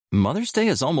Mother's Day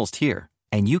is almost here,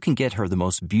 and you can get her the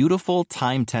most beautiful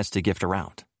time-tested gift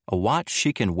around, a watch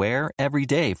she can wear every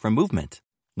day from Movement.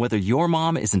 Whether your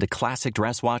mom is into classic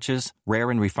dress watches, rare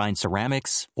and refined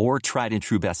ceramics, or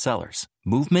tried-and-true bestsellers,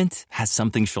 Movement has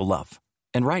something she'll love.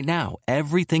 And right now,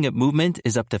 everything at Movement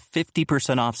is up to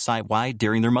 50% off site-wide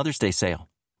during their Mother's Day sale.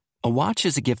 A watch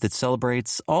is a gift that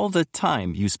celebrates all the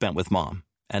time you spent with mom,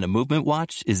 and a Movement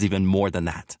watch is even more than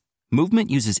that. Movement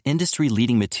uses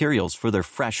industry-leading materials for their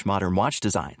fresh, modern watch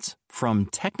designs, from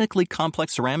technically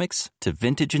complex ceramics to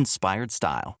vintage-inspired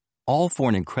style, all for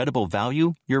an incredible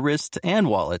value your wrist and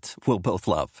wallet will both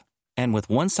love. And with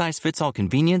one-size-fits-all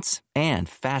convenience and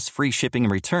fast, free shipping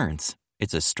and returns,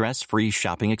 it's a stress-free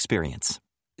shopping experience.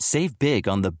 Save big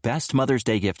on the best Mother's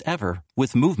Day gift ever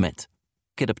with Movement.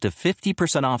 Get up to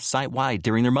 50% off site-wide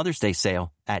during their Mother's Day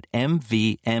sale at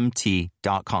MVMT.com.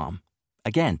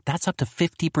 Again, that's up to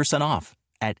 50% off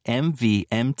at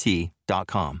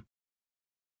MVMT.com.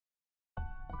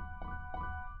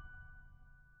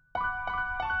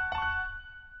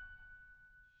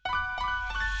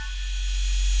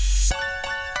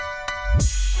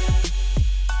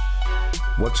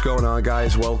 What's going on,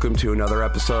 guys? Welcome to another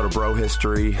episode of Bro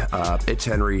History. It's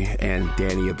Henry and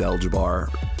Danny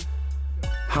Abdel-Jabbar.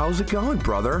 How's it going,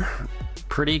 brother?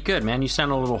 Pretty good, man. You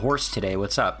sound a little hoarse today.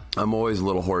 What's up? I'm always a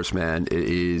little hoarse, man. It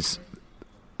is,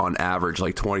 on average,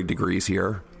 like 20 degrees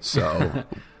here. So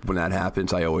when that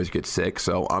happens, I always get sick.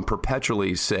 So I'm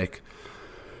perpetually sick.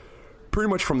 Pretty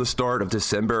much from the start of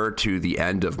December to the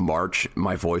end of March,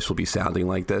 my voice will be sounding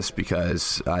like this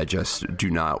because I just do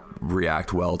not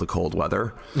react well to cold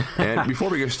weather. And before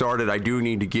we get started, I do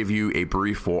need to give you a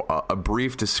brief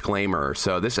disclaimer.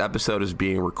 So this episode is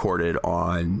being recorded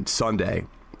on Sunday.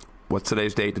 What's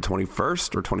today's date? The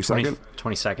 21st or 22nd?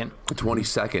 22nd. The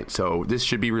 22nd. So this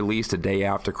should be released a day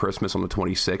after Christmas on the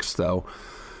 26th, though.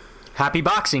 Happy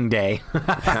Boxing Day.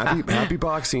 Happy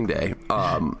Boxing Day.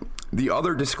 The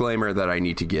other disclaimer that I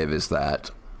need to give is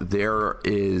that there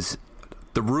is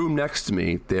the room next to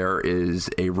me. There is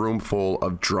a room full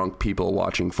of drunk people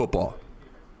watching football.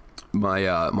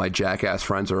 My jackass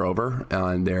friends are over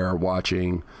and they're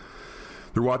watching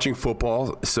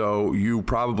football. So you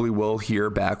probably will hear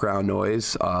background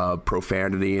noise,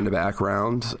 profanity in the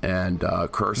background, and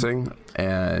cursing.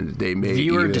 And they may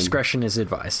viewer discretion is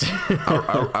advised.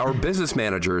 our business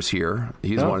manager is here.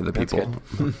 He's one of the people.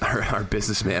 Our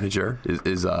business manager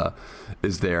is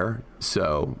there,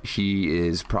 so he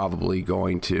is probably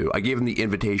going to. I gave him the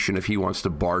invitation if he wants to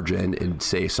barge in and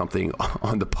say something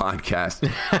on the podcast,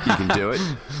 he can do it.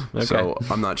 Okay. So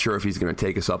I'm not sure if he's going to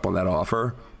take us up on that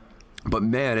offer, but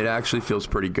man, it actually feels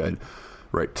pretty good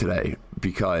right today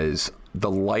because the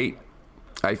light.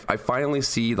 I finally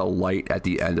see the light at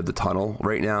the end of the tunnel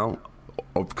right now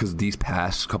because these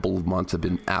past couple of months have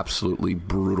been absolutely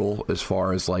brutal as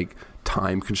far as like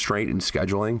time constraint and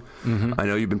scheduling. Mm-hmm. I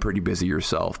know you've been pretty busy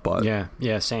yourself, but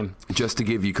yeah, same. Just to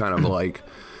give you kind of like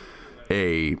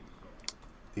these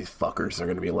fuckers are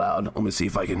going to be loud. Let me see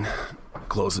if I can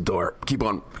close the door. Keep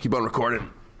on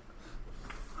recording.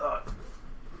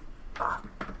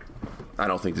 I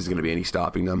don't think there's going to be any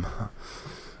stopping them.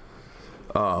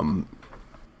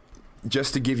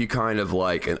 Just to give you kind of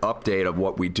like an update of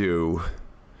what we do.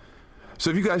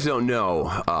 So if you guys don't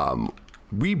know,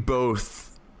 we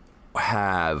both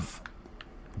have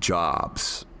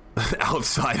jobs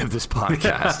outside of this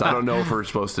podcast. I don't know if we're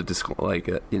supposed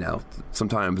to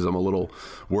sometimes I'm a little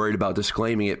worried about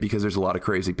disclaiming it because there's a lot of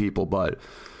crazy people, but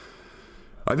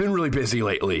I've been really busy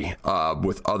lately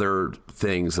with other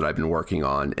things that I've been working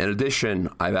on. In addition,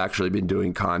 I've actually been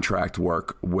doing contract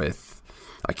work with,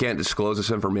 I can't disclose this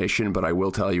information, but I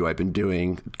will tell you I've been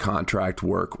doing contract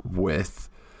work with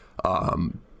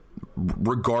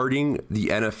regarding the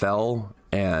NFL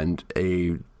and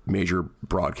a major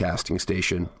broadcasting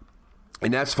station.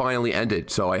 And that's finally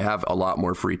ended. So I have a lot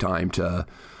more free time to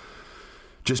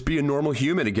just be a normal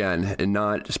human again and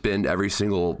not spend every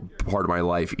single part of my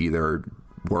life either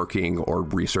working or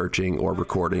researching or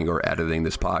recording or editing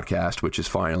this podcast, which is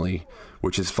finally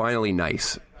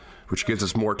nice. Which gives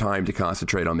us more time to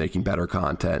concentrate on making better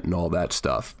content and all that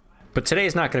stuff. But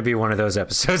today's not going to be one of those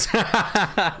episodes.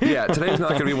 Yeah, today's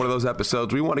not going to be one of those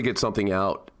episodes. We want to get something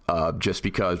out just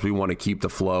because we want to keep the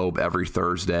flow every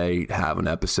Thursday, have an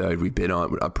episode. We've been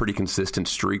on a pretty consistent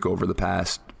streak over the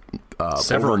past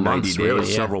several over 90 months, days, really,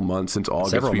 yeah. Several months since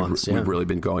August. We've really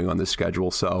been going on this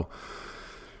schedule. So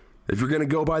if you're going to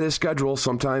go by this schedule,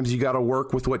 sometimes you got to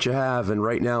work with what you have. And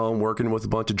right now I'm working with a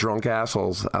bunch of drunk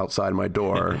assholes outside my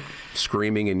door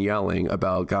screaming and yelling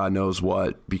about God knows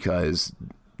what, because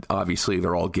obviously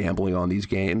they're all gambling on these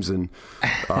games. And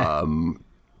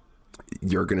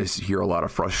you're going to hear a lot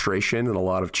of frustration and a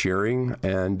lot of cheering,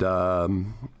 and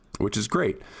which is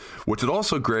great. What's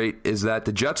also great is that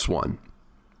the Jets won.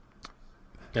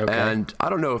 Okay. And I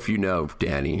don't know if you know,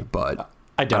 Danny, but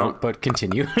I don't, but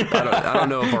continue. I don't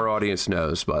know if our audience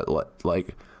knows, but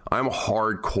like I'm a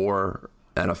hardcore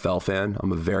NFL fan.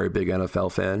 I'm a very big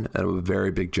NFL fan, and I'm a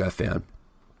very big Jet fan,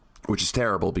 which is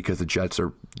terrible because the Jets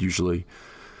are usually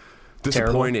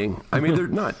disappointing. Terrible? I mean, they're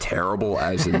not terrible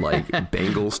as in like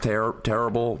Bengals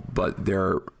terrible, but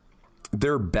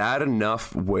they're bad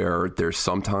enough where there's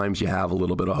sometimes you have a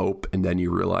little bit of hope, and then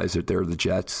you realize that they're the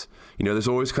Jets. You know, there's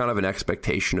always kind of an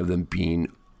expectation of them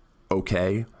being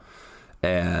okay,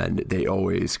 and they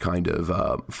always kind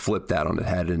of flip that on the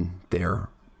head, and they're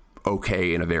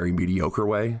okay in a very mediocre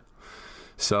way.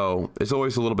 So it's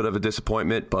always a little bit of a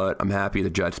disappointment, but I'm happy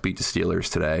the Jets beat the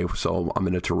Steelers today, so I'm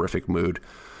in a terrific mood.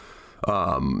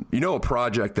 A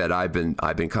project that I've been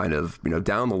kind of,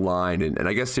 down the line, and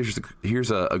I guess here's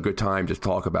a good time to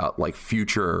talk about like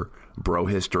future Bro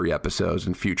History episodes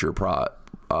and future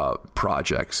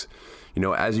projects.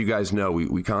 As you guys know,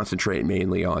 we concentrate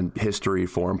mainly on history,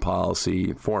 foreign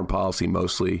policy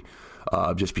mostly,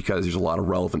 just because there's a lot of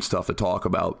relevant stuff to talk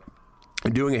about.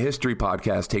 And doing a history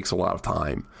podcast takes a lot of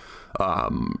time.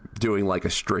 Doing like a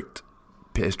strict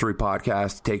history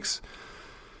podcast takes,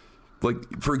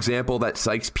 like, for example, that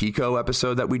Sykes-Picot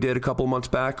episode that we did a couple months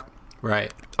back.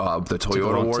 Right. The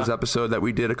Toyota Wars episode that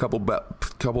we did a couple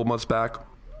months back.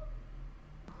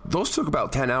 Those took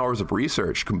about 10 hours of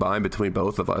research combined between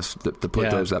both of us to put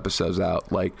those episodes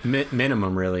out. Like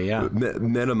minimum, really, yeah.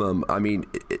 Minimum. I mean,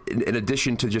 in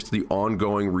addition to just the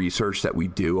ongoing research that we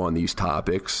do on these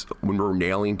topics, when we're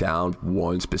nailing down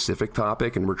one specific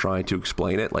topic and we're trying to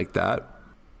explain it like that,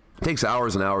 it takes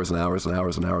hours and hours and hours and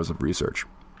hours and hours of research.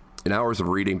 And hours of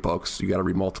reading books. You got to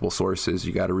read multiple sources.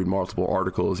 You got to read multiple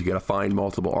articles. You got to find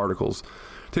multiple articles.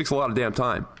 It takes a lot of damn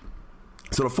time.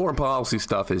 So the foreign policy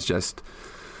stuff is just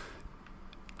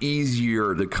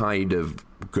easier to kind of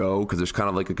go because there's kind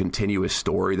of like a continuous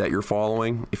story that you're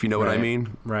following, if you know what I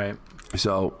mean. Right.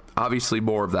 So obviously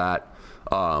more of that.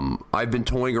 I've been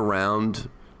toying around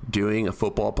doing a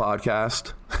football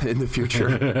podcast in the future.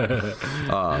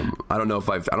 I don't know if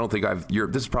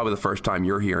this is probably the first time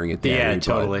you're hearing it, Danny. Yeah,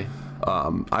 totally.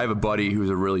 But, I have a buddy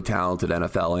who's a really talented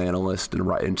NFL analyst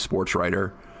and sports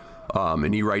writer.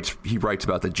 And he writes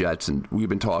about the Jets, and we've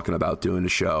been talking about doing a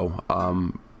show,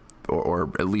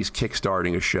 or at least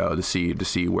kickstarting a show to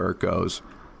see where it goes.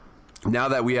 Now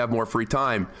that we have more free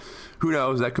time, who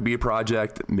knows? That could be a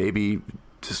project. Maybe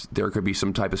there could be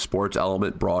some type of sports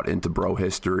element brought into Bro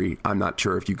History. I'm not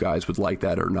sure if you guys would like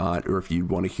that or not, or if you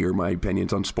want to hear my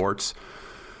opinions on sports.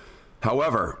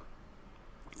 However,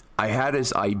 I had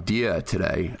this idea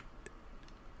today,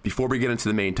 before we get into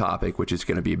the main topic, which is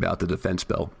going to be about the defense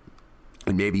bill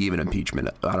and maybe even impeachment.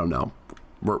 I don't know.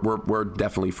 We're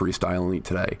definitely freestyling it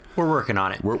today. We're working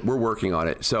on it. We're working on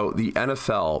it. So the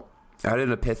NFL, I had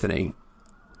an epiphany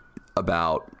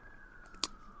about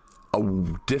a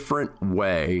different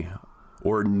way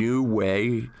or new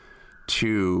way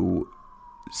to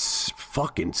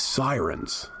fucking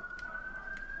sirens.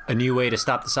 A new way to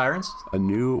stop the sirens? A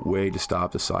new way to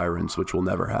stop the sirens, which will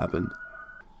never happen.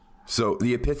 So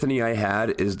the epiphany I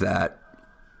had is that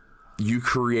you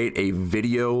create a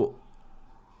video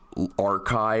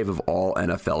archive of all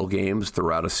NFL games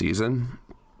throughout a season.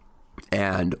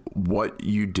 And what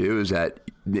you do is that,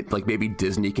 like, maybe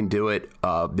Disney can do it.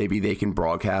 Maybe they can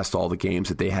broadcast all the games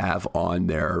that they have on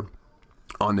their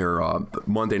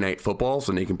Monday Night Footballs,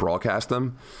 and they can broadcast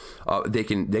them. They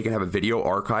can have a video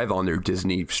archive on their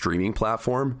Disney streaming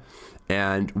platform,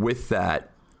 and with that,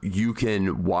 you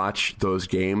can watch those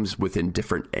games within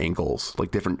different angles, like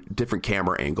different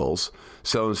camera angles.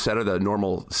 So instead of the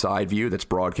normal side view that's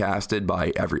broadcasted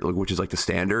by which is like the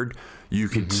standard, you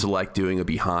could select doing a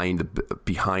behind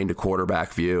a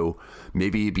quarterback view,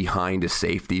 maybe behind a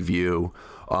safety view,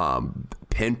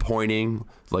 pinpointing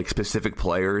like specific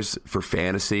players for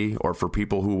fantasy or for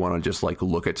people who want to just like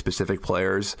look at specific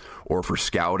players, or for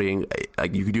scouting.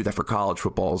 Like, you could do that for college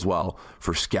football as well,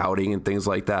 for scouting and things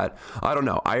like that. I don't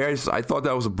know. I thought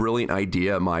that was a brilliant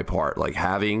idea on my part, like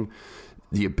having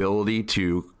the ability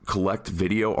to collect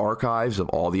video archives of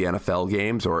all the NFL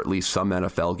games, or at least some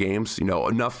NFL games,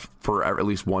 enough for at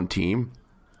least one team,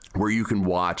 where you can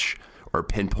watch or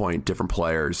pinpoint different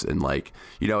players. And like,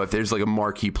 if there's like a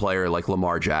marquee player like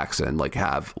Lamar Jackson, like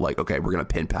have like, okay, we're going to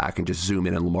pin pack and just zoom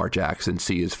in on Lamar Jackson,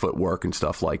 see his footwork and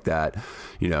stuff like that,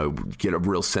 get a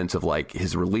real sense of like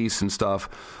his release and stuff.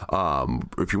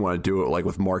 If you want to do it like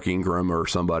with Mark Ingram or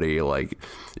somebody, like,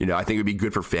 I think it'd be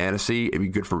good for fantasy. It'd be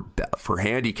good for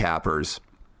handicappers.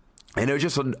 And it's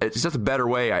just a better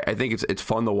way. I think it's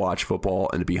fun to watch football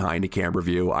and behind the camera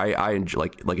view. I enjoy,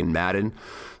 like in Madden.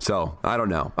 So I don't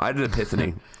know. I had an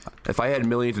epiphany. If I had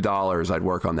millions of dollars, I'd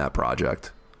work on that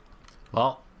project.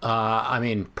 Well, I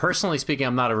mean, personally speaking,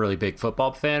 I'm not a really big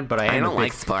football fan, but I don't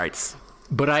like sports.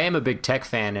 But I am a big tech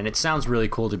fan, and it sounds really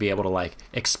cool to be able to like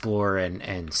explore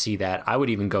and see that. I would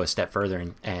even go a step further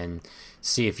and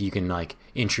see if you can like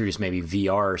introduce maybe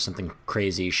VR or something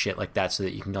crazy shit like that, so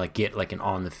that you can like get like an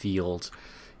on the field,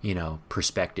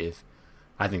 perspective.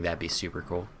 I think that'd be super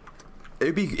cool.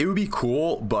 It would be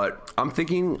cool, but I'm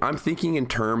thinking in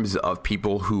terms of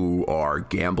people who are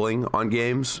gambling on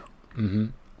games. Mm-hmm.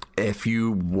 If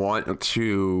you want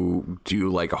to do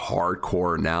like a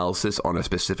hardcore analysis on a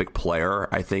specific player,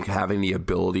 I think having the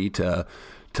ability to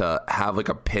have like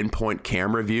a pinpoint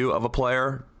camera view of a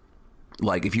player,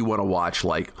 like if you want to watch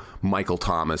like Michael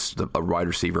Thomas, a wide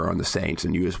receiver on the Saints,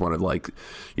 and you just want to like,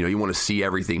 you want to see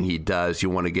everything he does, you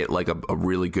want to get like a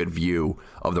really good view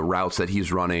of the routes that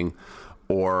he's running,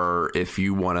 or if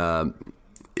you want to,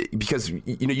 because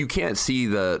you can't see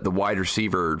the wide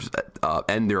receivers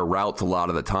end their routes a lot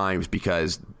of the times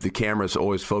because the camera's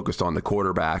always focused on the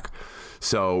quarterback,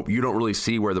 so you don't really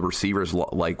see where the receiver's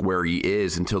like where he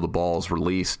is until the ball's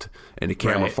released and the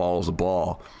camera follows the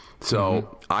ball.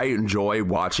 So I enjoy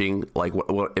watching, like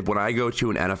when I go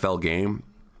to an NFL game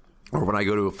or when I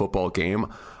go to a football game,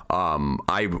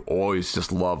 I always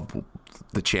just love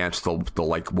the chance to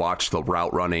like watch the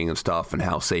route running and stuff and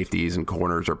how safeties and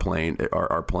corners are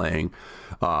playing.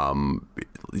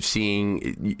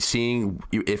 Seeing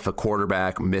if a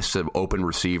quarterback missed an open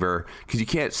receiver, because you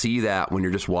can't see that when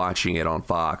you're just watching it on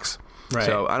Fox. Right.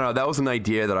 So I don't know. That was an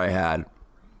idea that I had.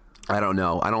 I don't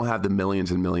know. I don't have the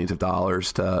millions and millions of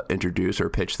dollars to introduce or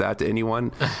pitch that to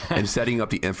anyone. And setting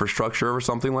up the infrastructure or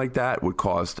something like that would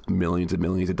cost millions and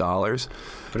millions of dollars.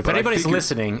 But if anybody's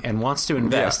listening and wants to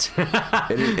invest. Yeah.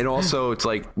 and also, it's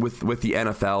like with the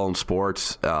NFL and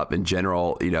sports in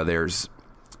general, there's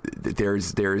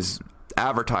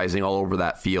advertising all over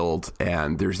that field.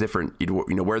 And there's different,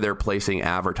 where they're placing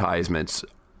advertisements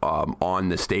on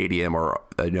the stadium, or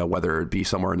whether it be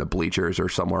somewhere in the bleachers or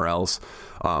somewhere else,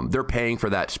 they're paying for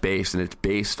that space, and it's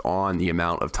based on the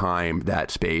amount of time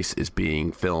that space is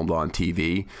being filmed on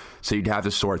TV. So you'd have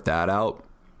to sort that out.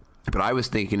 But I was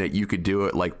thinking that you could do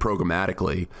it like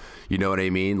programmatically. You know what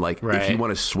I mean? Like if you want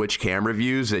to switch camera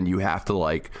views, and you have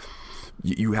to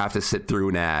sit through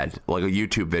an ad, like a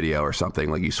YouTube video or something.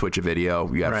 Like you switch a video,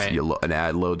 an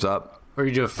ad loads up. Or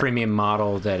you do a freemium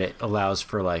model that it allows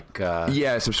for like...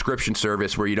 a subscription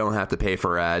service where you don't have to pay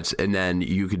for ads. And then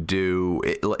you could do,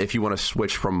 if you want to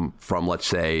switch from let's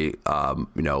say,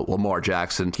 Lamar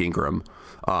Jackson to Ingram,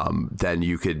 then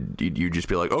you just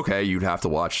be like, okay, you'd have to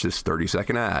watch this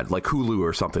 30-second ad, like Hulu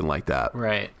or something like that.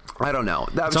 Right. I don't know.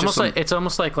 It's almost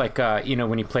like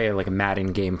when you play like a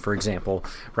Madden game, for example,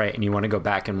 right? And you want to go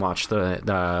back and watch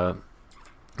the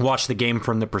game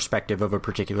from the perspective of a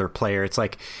particular player. It's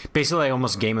like basically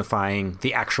almost gamifying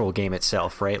the actual game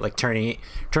itself, right? Like turning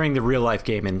the real life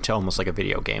game into almost like a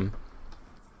video game.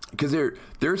 Because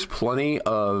there's plenty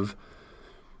of,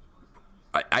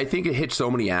 I think it hits so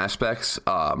many aspects.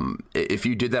 If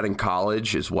you did that in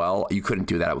college as well, you couldn't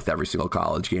do that with every single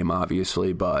college game,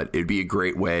 obviously, but it'd be a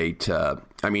great way to,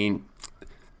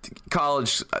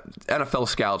 college NFL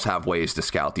scouts have ways to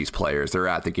scout these players. They're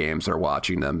at the games, they're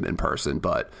watching them in person,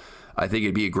 but I think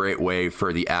it'd be a great way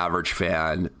for the average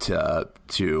fan to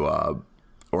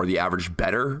or the average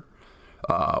bettor,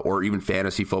 or even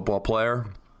fantasy football player,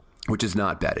 which is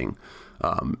not betting.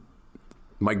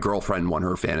 My girlfriend won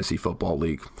her fantasy football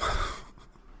league.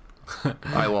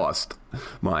 I lost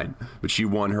mine, but she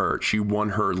won her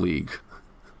league.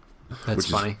 That's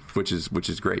funny. Which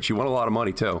is great. She won a lot of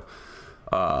money too.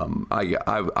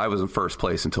 I was in first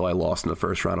place until I lost in the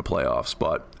first round of playoffs,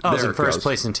 but I was in first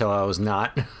place until I was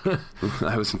not.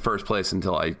 I was in first place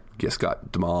until I just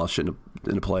got demolished in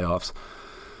the playoffs.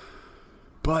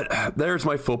 But there's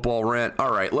my football rant.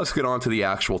 All right, let's get on to the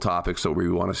actual topics that we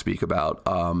want to speak about,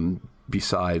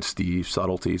 besides the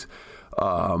subtleties.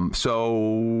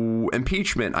 So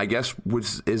impeachment, I guess,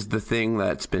 is the thing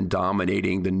that's been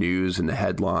dominating the news and the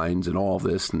headlines and all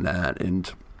this and that.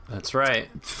 And that's right.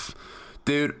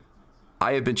 Dude,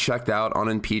 I have been checked out on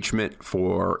impeachment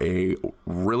for a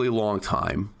really long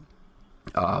time.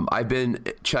 I've been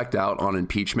checked out on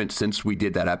impeachment since we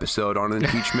did that episode on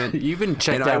impeachment. You've been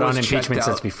checked out on impeachment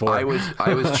since before. I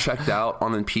was checked out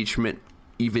on impeachment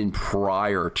even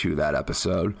prior to that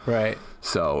episode. Right.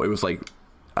 So it was like,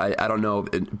 I don't know,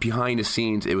 behind the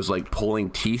scenes, it was like pulling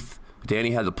teeth.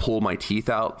 Danny had to pull my teeth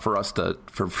out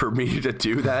for me to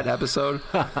do that episode.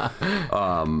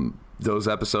 those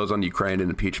episodes on Ukraine and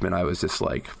impeachment, I was just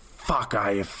like, fuck,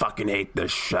 I fucking hate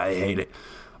this shit. I hate it.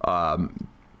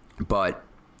 But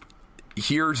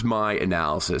here's my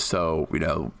analysis. So,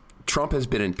 Trump has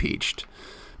been impeached,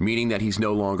 meaning that he's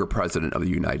no longer president of the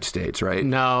United States, right?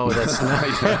 No, that's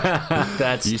not.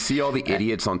 That's You see all the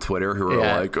idiots on Twitter who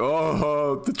are like,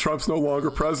 oh, the Trump's no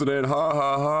longer president. Ha,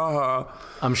 ha, ha, ha.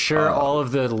 I'm sure all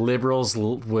of the liberals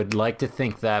would like to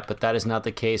think that, but that is not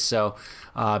the case. So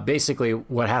basically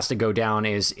what has to go down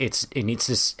is it needs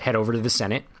to head over to the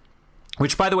Senate,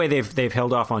 which, by the way, they've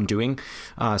held off on doing.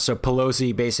 So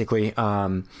Pelosi basically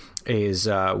is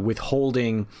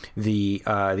withholding the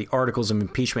articles of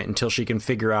impeachment until she can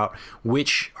figure out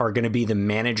which are going to be the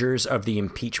managers of the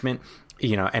impeachment,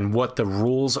 and what the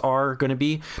rules are going to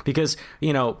be. Because,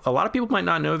 a lot of people might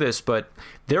not know this, but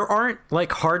there aren't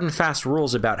like hard and fast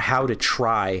rules about how to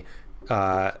try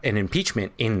an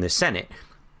impeachment in the Senate.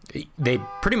 They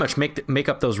pretty much make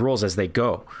up those rules as they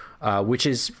go, which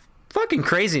is fucking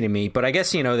crazy to me. But I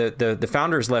guess, the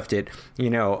founders left it,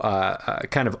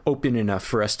 kind of open enough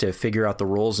for us to figure out the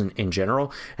rules in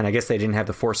general. And I guess they didn't have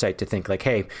the foresight to think like,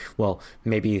 hey, well,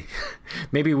 maybe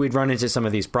we'd run into some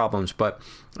of these problems. But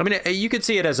I mean, you could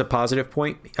see it as a positive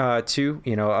point too.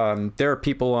 There are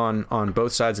people on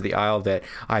both sides of the aisle that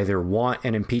either want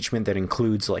an impeachment that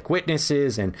includes like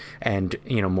witnesses and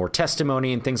more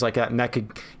testimony and things like that, and that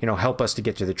could help us to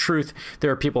get to the truth. There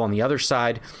are people on the other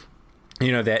side,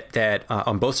 that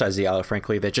on both sides of the aisle,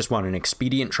 frankly, that just want an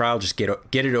expedient trial, just get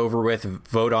it over with,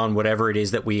 vote on whatever it is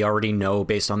that we already know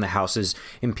based on the House's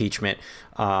impeachment.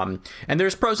 And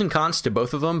there's pros and cons to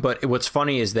both of them. But what's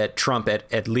funny is that Trump,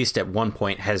 at least at one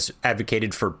point, has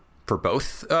advocated for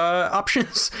both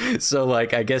options. So,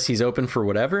 like, I guess he's open for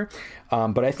whatever.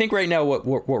 But I think right now what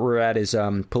we're at is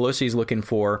Pelosi's looking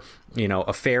for,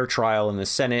 a fair trial in the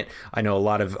Senate. I know a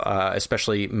lot of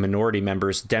especially minority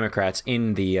members, Democrats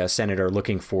in the Senate, are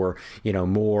looking for,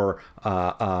 more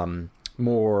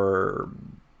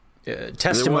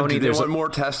testimony. They want more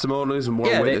testimonies and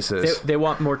more witnesses. They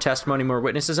want more testimony, more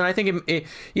witnesses. And I think,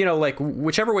 like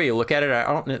whichever way you look at it, I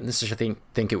don't necessarily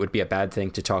think it would be a bad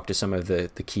thing to talk to some of the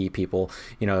key people,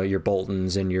 your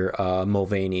Boltons and your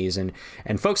Mulvaneys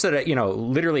and folks that,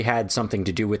 literally had something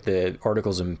to do with the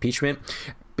articles of impeachment.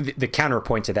 The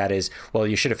counterpoint to that is, well,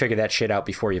 you should have figured that shit out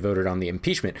before you voted on the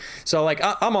impeachment. So, like,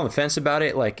 I'm on the fence about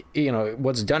it. Like,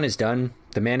 what's done is done.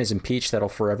 The man is impeached. That'll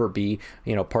forever be,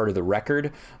 part of the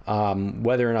record.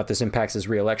 Whether or not this impacts his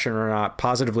reelection or not,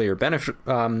 positively or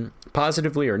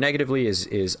negatively,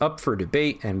 is up for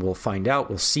debate, and we'll find out.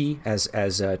 We'll see,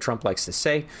 as Trump likes to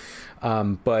say.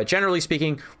 But generally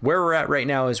speaking, where we're at right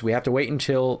now is we have to wait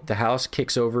until the House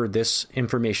kicks over this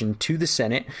information to the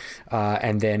Senate,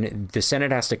 and then the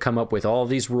Senate has to come up with all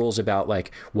these rules about,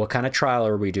 like, what kind of trial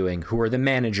are we doing? Who are the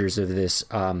managers of this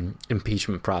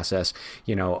impeachment process?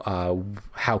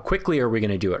 How quickly are we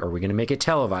going to do it? Are we going to make it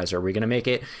televised? Are we going to make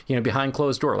it, behind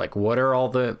closed door? Like, what are all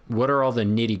the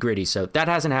nitty gritty? So that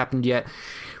hasn't happened yet.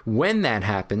 When that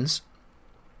happens,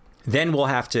 then we'll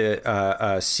have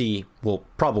to see. We'll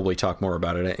probably talk more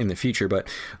about it in the future, but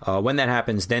when that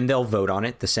happens, then they'll vote on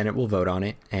it. The Senate will vote on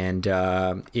it, and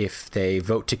if they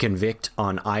vote to convict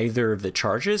on either of the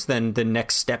charges, then the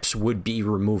next steps would be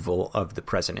removal of the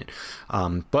president.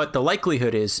 But the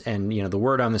likelihood is, and the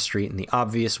word on the street and the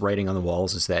obvious writing on the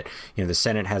walls is that the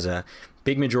Senate has a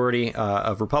big majority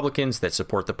of Republicans that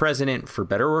support the president, for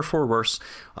better or for worse.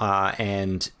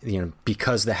 And,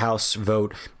 because the House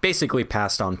vote basically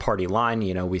passed on party line,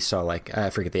 we saw, like, I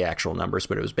forget the actual numbers,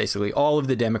 but it was basically all of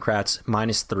the Democrats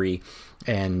 -3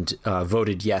 and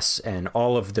voted yes, and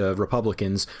all of the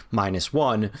Republicans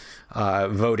 -1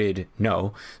 voted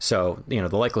no. So, the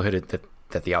likelihood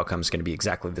that the outcome is going to be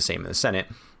exactly the same in the Senate.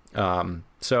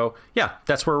 So yeah,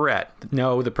 that's where we're at.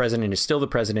 No, the president is still the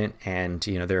president, and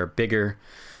there are bigger,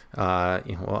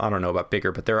 well, I don't know about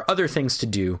bigger, but there are other things to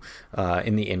do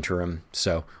in the interim.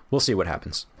 So we'll see what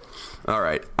happens. All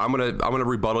right, I'm gonna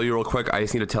rebuttal you real quick. I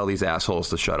just need to tell these assholes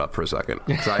to shut up for a second.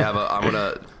 So I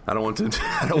don't want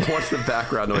the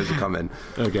background noise to come in.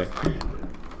 Okay.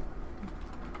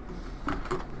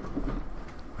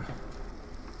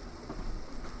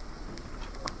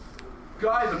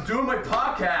 Guys, I'm doing my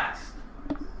podcast.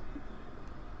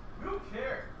 We don't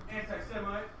care.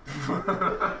 Anti-Semite.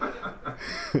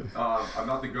 I'm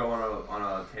about to go on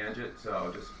a tangent,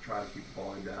 so just try to keep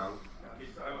falling down.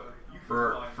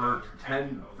 For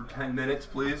 10 minutes,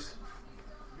 please.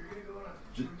 You're gonna go on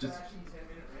a Just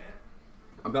 10-minute rant?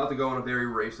 I'm about to go on a very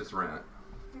racist rant.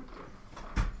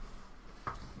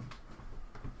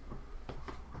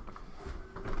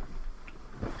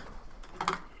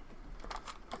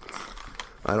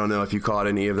 I don't know if you caught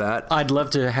any of that. I'd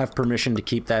love to have permission to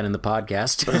keep that in the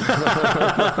podcast.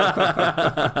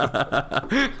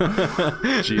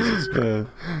 Jesus Christ.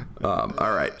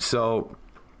 All right. So,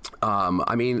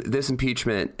 I mean, this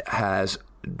impeachment has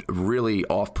really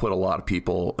off-put a lot of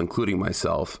people, including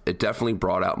myself. It definitely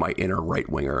brought out my inner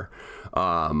right-winger.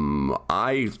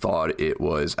 I thought it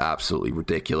was absolutely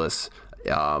ridiculous.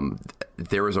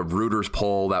 There was a Reuters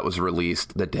poll that was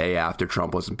released the day after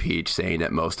Trump was impeached saying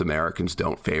that most Americans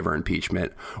don't favor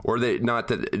impeachment, or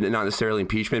not necessarily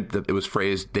impeachment. It was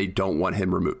phrased, they don't want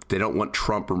him removed. They don't want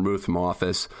Trump removed from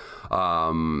office.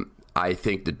 I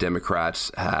think the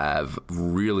Democrats have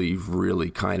really,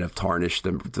 really kind of tarnished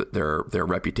their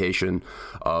reputation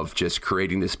of just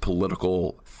creating this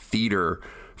political theater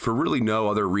for really no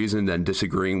other reason than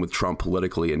disagreeing with Trump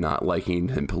politically and not liking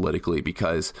him politically,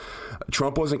 because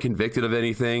Trump wasn't convicted of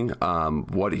anything.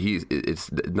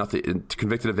 It's nothing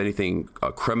convicted of anything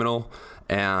criminal,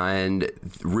 and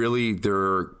really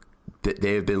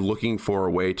they have been looking for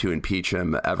a way to impeach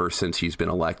him ever since he's been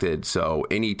elected. So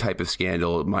any type of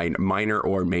scandal, minor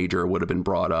or major, would have been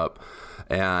brought up.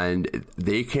 And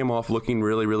they came off looking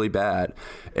really, really bad.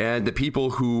 And the people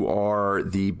who are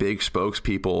the big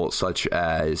spokespeople, such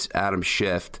as Adam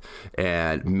Schiff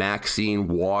and Maxine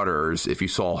Waters, if you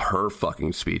saw her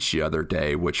fucking speech the other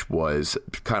day, which was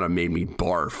kind of made me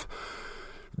barf.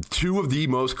 Two of the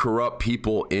most corrupt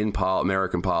people in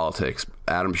American politics,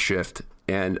 Adam Schiff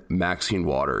and Maxine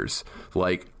Waters.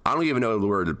 Like, I don't even know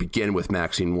where to begin with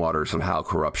Maxine Waters and how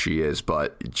corrupt she is,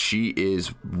 but she is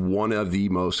one of the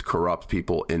most corrupt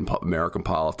people in American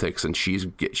politics, and she's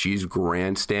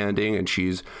grandstanding, and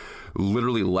she's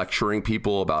literally lecturing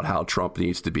people about how Trump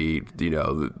needs to be,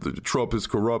 Trump is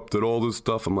corrupt and all this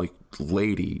stuff. I'm like,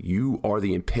 lady, you are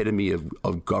the epitome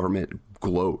of government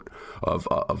gloat,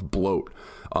 of bloat.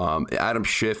 Adam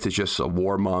Schiff is just a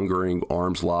warmongering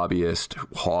arms lobbyist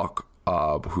hawk,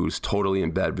 who's totally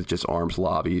in bed with just arms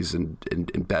lobbies and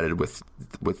embedded with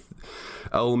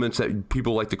elements that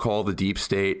people like to call the deep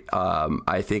state.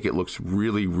 I think it looks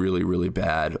really, really, really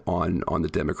bad on the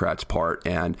Democrats' part.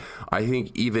 And I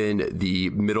think even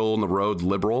the middle in the road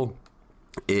liberal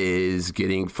is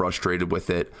getting frustrated with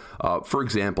it. For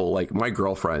example, like my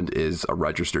girlfriend is a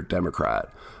registered Democrat.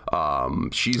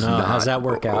 She's not. How's that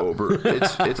work out?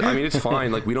 It's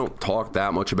fine. Like, we don't talk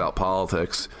that much about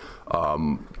politics.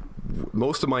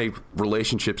 Most of my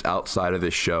relationships outside of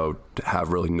this show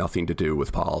have really nothing to do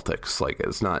with politics. Like,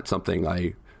 it's not something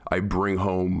I bring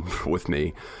home with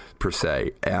me per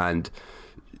se. And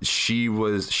she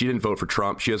didn't vote for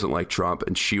Trump. She doesn't like Trump.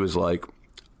 And she was like,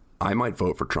 I might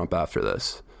vote for Trump after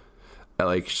this.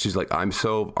 Like, she's like, I'm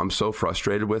so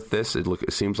frustrated with this. It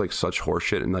seems like such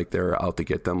horseshit, and like they're out to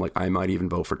get them. Like, I might even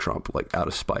vote for Trump, like, out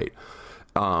of spite.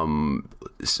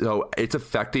 So it's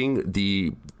affecting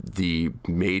the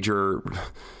major.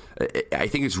 I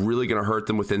think it's really going to hurt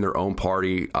them within their own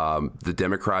party. The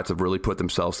Democrats have really put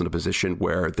themselves in a position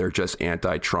where they're just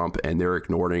anti-Trump, and they're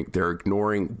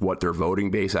ignoring what their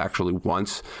voting base actually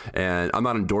wants. And I'm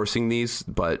not endorsing these,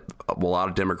 but a lot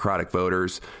of Democratic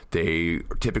voters, they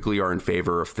typically are in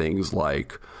favor of things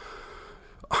like,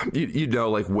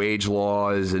 like wage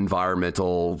laws,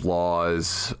 environmental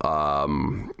laws,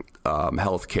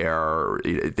 healthcare.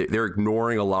 They're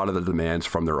ignoring a lot of the demands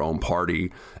from their own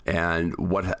party. And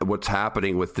what's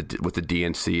happening with the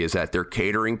DNC is that they're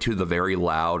catering to the very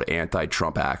loud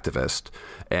anti-Trump activist,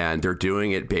 and they're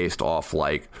doing it based off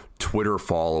like Twitter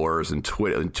followers and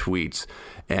tweets.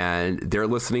 And they're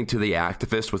listening to the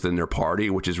activists within their party,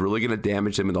 which is really going to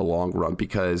damage them in the long run,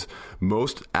 because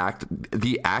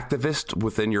the activists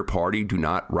within your party do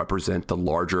not represent the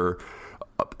larger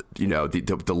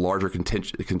the larger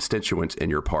constituents in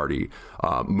your party.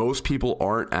 Most people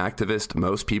aren't activists.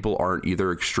 Most people aren't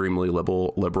either extremely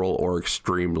liberal or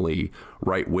extremely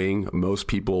right wing. Most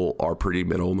people are pretty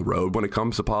middle in the road when it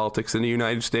comes to politics in the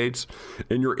United States,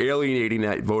 and you're alienating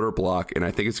that voter block. And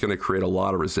I think it's going to create a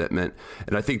lot of resentment.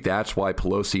 And I think that's why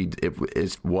Pelosi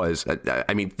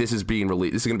this is being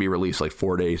released. This is going to be released like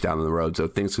 4 days down the road, so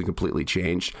things can completely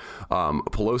change.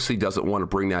 Pelosi doesn't want to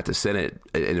bring that to Senate,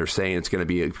 and they're saying it's going to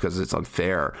be because it's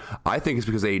unfair. I think it's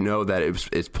because they know that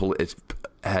it's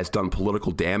has done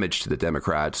political damage to the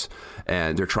Democrats,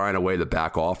 and they're trying a way to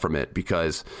back off from it,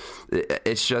 because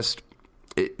it's just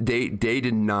they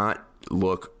did not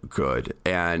look good.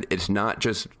 And it's not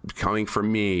just coming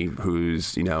from me,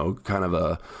 who's kind of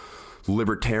a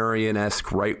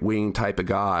libertarian-esque right-wing type of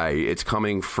guy. It's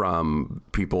coming from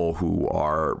people who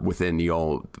are within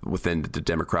the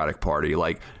Democratic Party.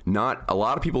 Like, not a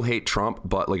lot of people hate Trump,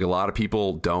 but like a lot of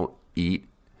people don't eat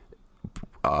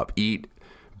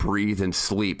breathe and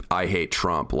sleep "I hate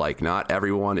Trump." Like, not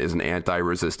everyone is a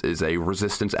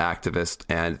resistance activist,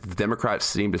 and the Democrats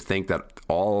seem to think that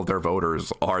all of their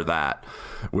voters are that,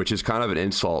 which is kind of an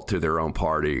insult to their own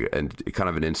party and kind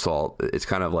of an insult. It's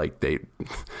kind of like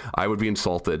I would be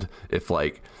insulted if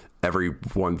like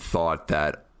everyone thought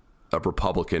that a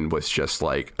Republican was just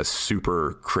like a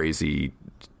super crazy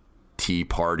Tea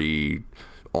Party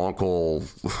uncle,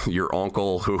 your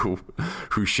uncle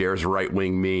who shares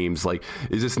right-wing memes. Like,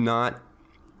 is this not?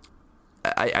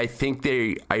 I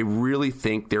really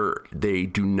think they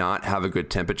do not have a good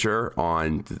temperature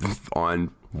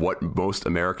on what most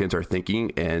Americans are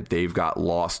thinking, and they've got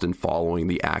lost in following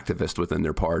the activist within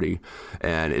their party,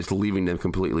 and it's leaving them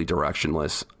completely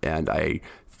directionless. And I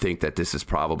think that this is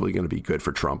probably going to be good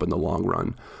for Trump in the long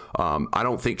run. I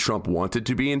don't think Trump wanted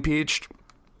to be impeached,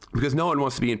 because no one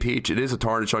wants to be impeached. It is a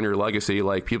tarnish on your legacy.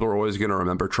 Like, people are always going to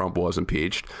remember Trump was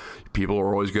impeached. People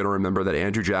are always going to remember that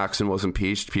Andrew Jackson was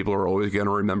impeached. People are always going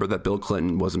to remember that Bill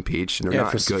Clinton was impeached. And they're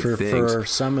not good things. For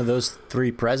some of those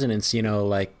three presidents,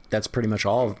 like, that's pretty much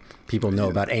all people know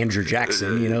about Andrew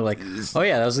Jackson. Like, oh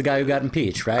yeah, that was the guy who got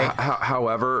impeached, right?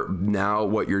 However, now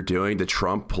what you're doing to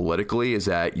Trump politically is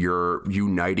that you're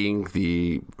uniting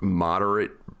the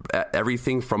moderate,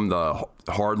 everything from the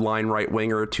hardline right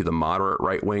winger to the moderate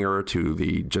right winger to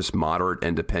the just moderate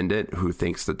independent who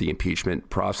thinks that the impeachment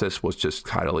process was just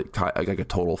kind of like a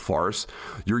total farce.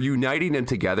 You're uniting them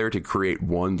together to create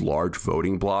one large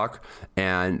voting block.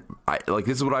 And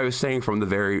this is what I was saying from the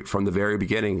very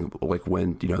beginning, like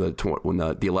when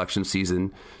the election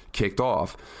season kicked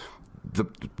off.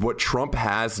 What Trump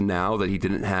has now that he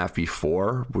didn't have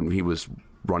before when he was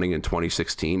running in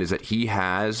 2016 is that he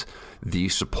has the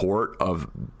support of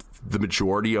the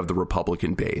majority of the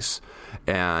Republican base.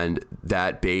 And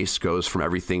that base goes from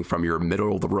everything from your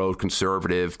middle of the road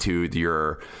conservative to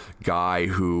your guy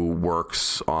who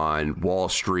works on Wall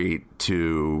Street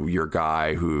to your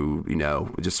guy who,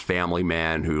 just family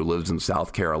man who lives in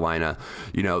South Carolina.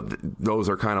 Those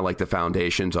are kind of like the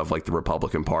foundations of like the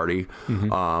Republican Party.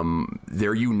 Mm-hmm.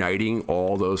 They're uniting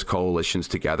all those coalitions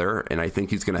together. And I think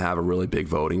he's going to have a really big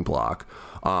voting block.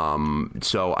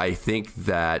 So I think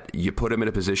that you put him in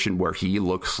a position where he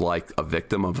looks like a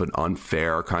victim of an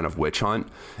unfair kind of witch hunt,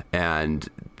 and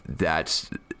it's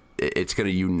going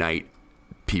to unite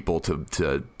people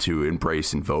to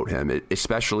embrace and vote him,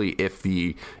 especially if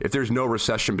there's no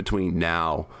recession between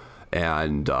now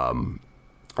and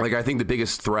I think the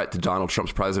biggest threat to Donald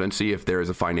Trump's presidency, if there is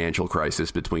a financial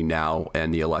crisis between now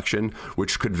and the election,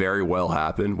 which could very well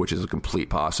happen, which is a complete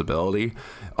possibility.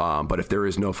 But if there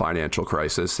is no financial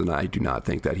crisis, then I do not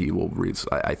think that he will.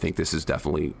 I think this is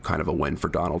definitely kind of a win for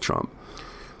Donald Trump.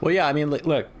 Well, yeah, I mean,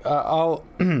 look,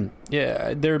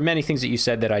 yeah, there are many things that you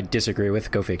said that I disagree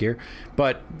with, go figure,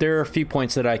 but there are a few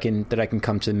points that I can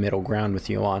come to the middle ground with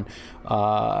you on.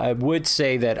 I would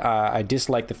say that I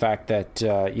dislike the fact that,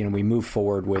 we move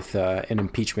forward with an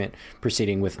impeachment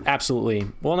proceeding with not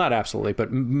absolutely,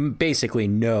 but basically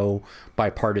no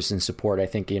bipartisan support. I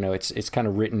think, it's kind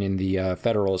of written in the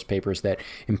Federalist Papers that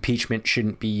impeachment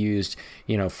shouldn't be used,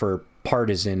 for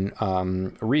partisan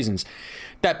reasons.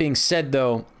 That being said,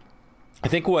 though, I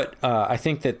think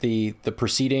that the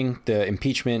proceeding, the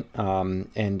impeachment,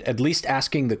 and at least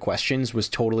asking the questions was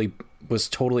totally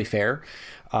fair.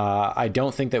 I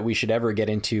don't think that we should ever get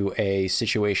into a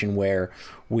situation where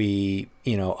we,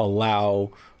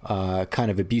 allow kind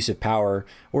of abusive power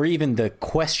or even the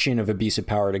question of abusive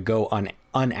power to go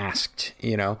unasked,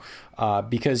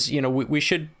 because, we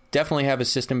should definitely have a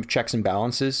system of checks and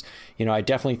balances. I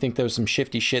definitely think there was some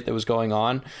shifty shit that was going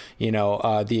on,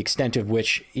 the extent of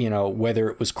which, whether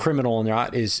it was criminal or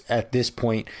not is at this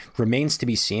point remains to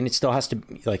be seen. It still has to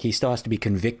he still has to be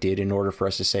convicted in order for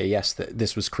us to say, yes,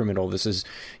 this was criminal. This is,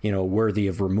 worthy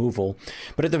of removal.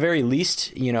 But at the very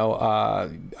least, I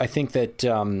think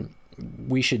that,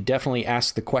 we should definitely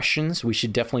ask the questions. We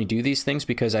should definitely do these things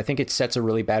because I think it sets a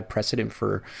really bad precedent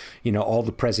for, all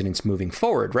the presidents moving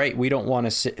forward, right? We don't want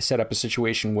to set up a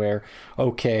situation where,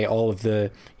 okay, all of the,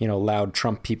 loud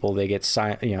Trump people, they get,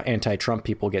 anti-Trump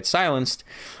people get silenced.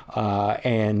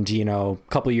 And, a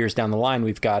couple of years down the line,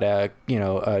 we've got a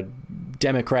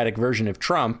Democratic version of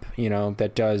Trump,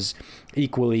 that does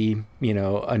equally,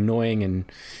 annoying and,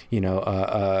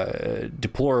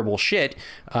 deplorable shit.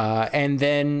 And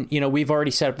then, we've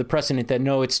already set up the precedent that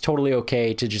no, it's totally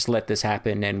okay to just let this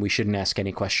happen and we shouldn't ask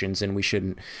any questions and we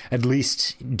shouldn't at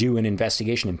least do an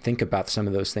investigation and think about some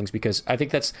of those things, because I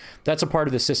think that's a part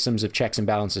of the systems of checks and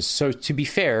balances. So to be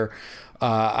fair,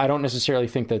 I don't necessarily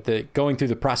think that the going through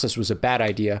the process was a bad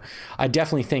idea. I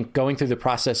definitely think going through the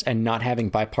process and not having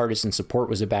bipartisan support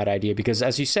was a bad idea because,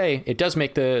 as you say, it does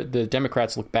make the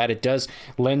Democrats look bad. It does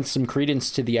lend some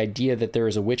credence to the idea that there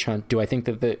is a witch hunt. Do I think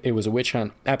that it was a witch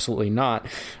hunt? Absolutely not.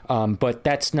 But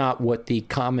that's not what the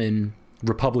common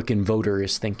Republican voter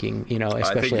is thinking,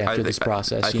 especially after this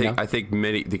process. I think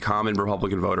the common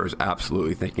Republican voter is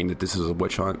absolutely thinking that this is a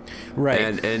witch hunt,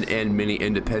 right? And many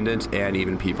independents and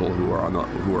even people who are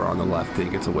on the left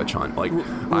think it's a witch hunt. Like,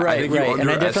 right.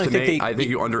 I think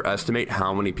you underestimate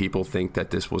how many people think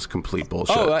that this was complete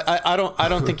bullshit. Oh, I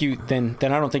don't think you then I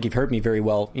don't think you've heard me very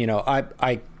well.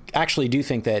 I actually do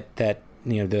think that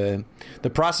the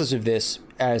process of this,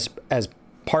 as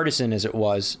partisan as it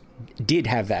was, did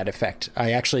have that effect.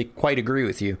 I actually quite agree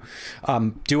with you.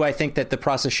 Do I think that the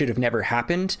process should have never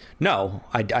happened? No,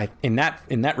 I in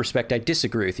that respect, I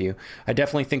disagree with you. I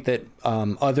definitely think that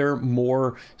other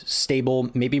more stable,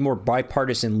 maybe more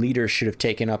bipartisan leaders should have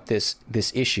taken up this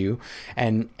issue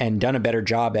and done a better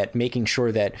job at making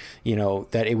sure that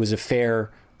that it was a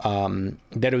fair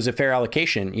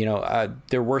allocation.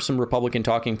 There were some Republican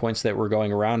talking points that were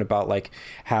going around about like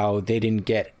how they didn't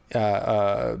get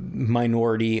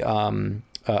minority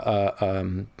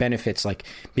benefits, like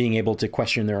being able to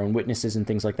question their own witnesses and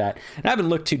things like that. And I haven't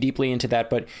looked too deeply into that,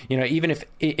 but even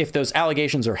if those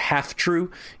allegations are half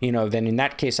true, then in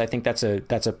that case, I think that's a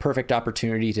perfect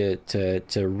opportunity to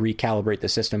recalibrate the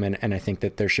system, and I think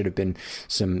that there should have been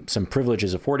some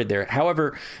privileges afforded there.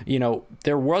 However,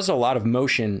 there was a lot of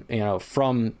motion,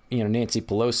 from Nancy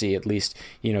Pelosi at least,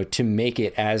 to make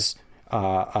it as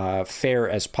fair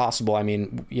as possible. I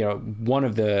mean, one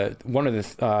of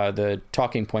the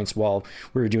talking points while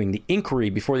we were doing the inquiry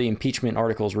before the impeachment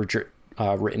articles were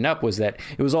written up was that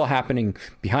it was all happening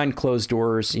behind closed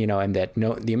doors, and that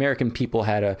the American people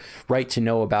had a right to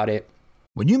know about it.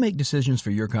 When you make decisions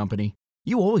for your company,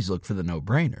 you always look for the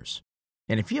no-brainers.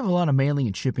 And if you have a lot of mailing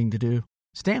and shipping to do,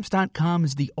 Stamps.com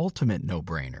is the ultimate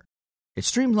no-brainer. It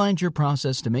streamlines your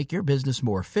process to make your business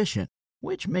more efficient,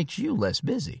 which makes you less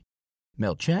busy.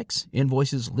 Mail checks,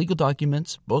 invoices, legal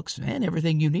documents, books, and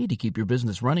everything you need to keep your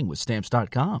business running with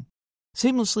Stamps.com.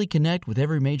 Seamlessly connect with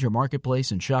every major marketplace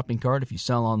and shopping cart if you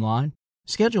sell online.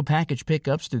 Schedule package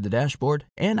pickups through the dashboard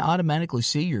and automatically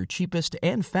see your cheapest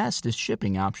and fastest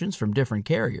shipping options from different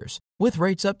carriers, with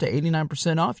rates up to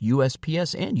 89% off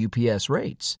USPS and UPS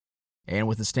rates. And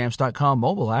with the Stamps.com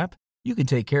mobile app, you can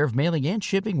take care of mailing and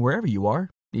shipping wherever you are,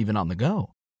 even on the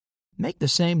go. Make the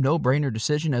same no-brainer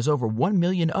decision as over 1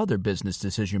 million other business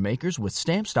decision makers with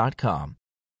Stamps.com.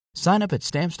 Sign up at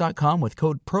Stamps.com with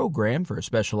code PROGRAM for a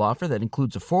special offer that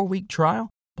includes a 4-week trial,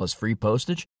 plus free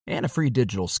postage and a free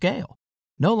digital scale.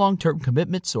 No long-term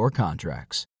commitments or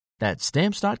contracts. That's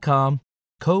Stamps.com,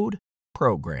 code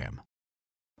PROGRAM.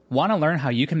 Want to learn how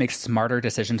you can make smarter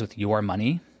decisions with your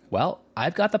money? Well,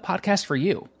 I've got the podcast for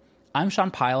you. I'm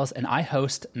Sean Piles, and I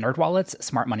host NerdWallet's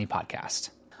Smart Money Podcast.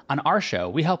 On our show,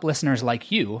 we help listeners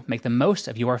like you make the most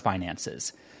of your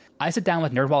finances. I sit down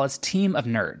with NerdWallet's team of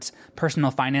nerds, personal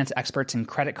finance experts in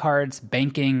credit cards,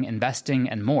 banking, investing,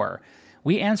 and more.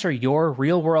 We answer your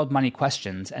real-world money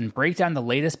questions and break down the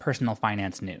latest personal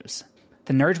finance news.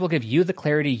 The nerds will give you the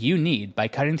clarity you need by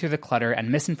cutting through the clutter and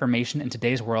misinformation in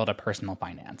today's world of personal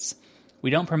finance. We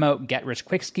don't promote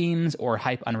get-rich-quick schemes or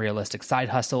hype unrealistic side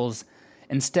hustles.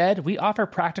 Instead, we offer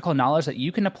practical knowledge that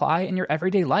you can apply in your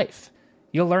everyday life.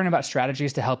 You'll learn about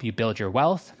strategies to help you build your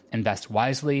wealth, invest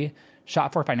wisely,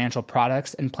 shop for financial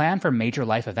products, and plan for major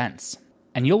life events.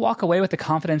 And you'll walk away with the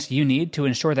confidence you need to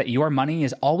ensure that your money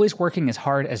is always working as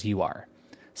hard as you are.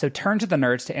 So turn to the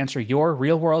nerds to answer your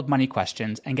real-world money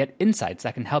questions and get insights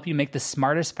that can help you make the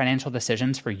smartest financial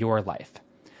decisions for your life.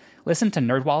 Listen to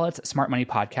NerdWallet's Smart Money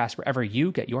Podcast wherever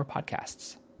you get your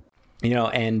podcasts.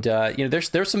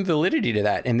 There's some validity to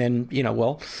that. And then,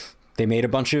 they made a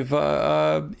bunch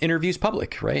of interviews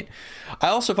public, right? I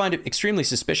also find it extremely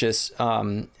suspicious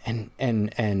and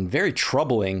very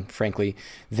troubling, frankly,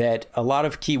 that a lot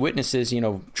of key witnesses,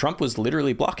 Trump was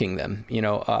literally blocking them.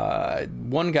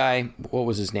 One guy, what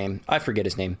was his name? I forget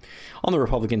his name. On the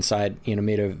Republican side,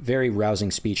 made a very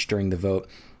rousing speech during the vote.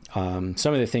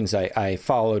 Some of the things I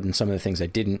followed and some of the things I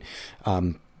didn't.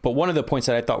 But one of the points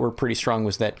that I thought were pretty strong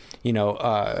was that,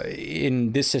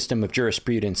 in this system of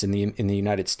jurisprudence in the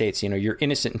United States, you're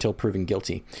innocent until proven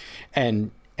guilty.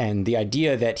 And the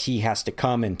idea that he has to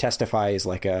come and testify is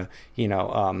like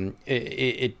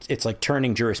it's like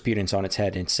turning jurisprudence on its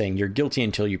head and saying you're guilty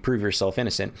until you prove yourself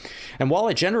innocent. And while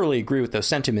I generally agree with those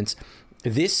sentiments,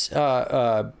 this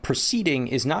proceeding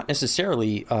is not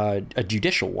necessarily a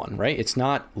judicial one, right? It's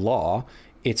not law.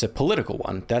 it's a political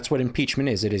one. That's what impeachment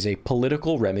is. It is a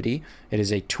political remedy. It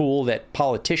is a tool that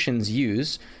politicians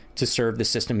use to serve the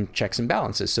system checks and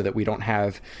balances so that we don't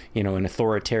have, an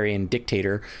authoritarian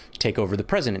dictator take over the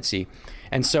presidency.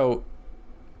 And so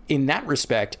in that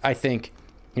respect, I think,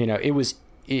 it was,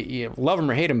 love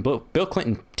him or hate him, Bill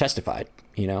Clinton testified,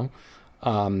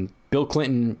 Bill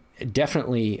Clinton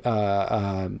definitely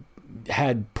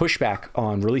had pushback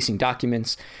on releasing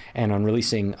documents and on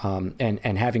releasing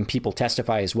and having people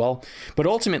testify as well. But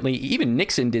ultimately, even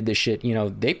Nixon did this shit.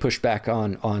 They pushed back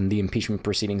on the impeachment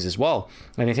proceedings as well.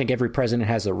 And I think every president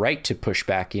has a right to push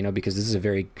back, because this is a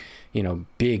very,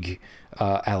 big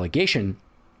allegation.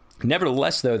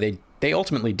 Nevertheless, though, they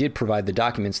ultimately did provide the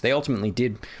documents. They ultimately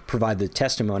did provide the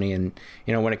testimony. And,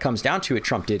 when it comes down to it,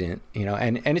 Trump didn't,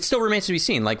 and it still remains to be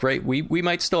seen. Like, right, we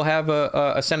might still have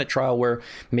a Senate trial where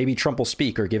maybe Trump will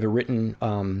speak or give a written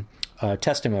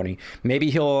testimony.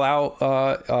 Maybe he'll allow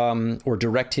or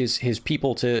direct his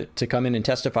people to come in and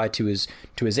testify to his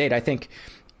aid. I think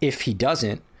if he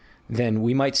doesn't, then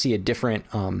we might see a different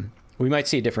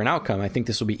outcome. I think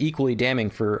this will be equally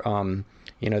damning for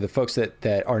the folks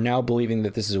that are now believing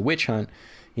that this is a witch hunt.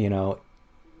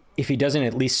 If he doesn't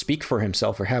at least speak for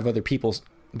himself or have other people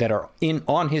that are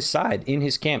on his side, in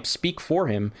his camp, speak for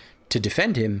him to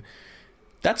defend him,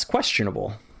 that's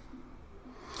questionable.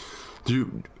 All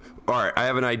right, I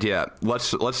have an idea.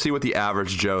 Let's see what the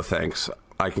average Joe thinks.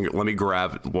 Let me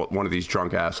grab one of these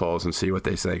drunk assholes and see what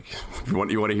they think. You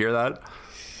want to hear that?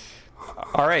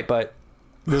 All right, but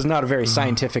this is not a very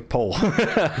scientific poll.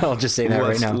 I'll just say that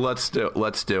right now. Let's do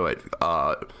it.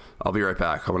 I'll be right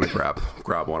back. I'm gonna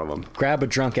grab one of them. Grab a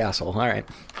drunk asshole. All right.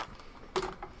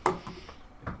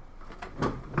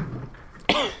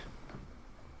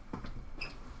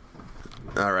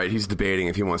 All right. He's debating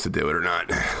if he wants to do it or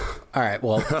not. All right.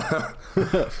 Well,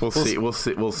 we'll see. We'll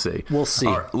see.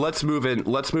 All right, let's move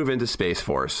into Space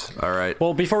Force. All right.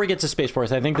 Well, before we get to Space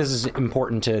Force, I think this is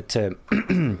important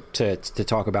to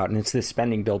talk about, and it's this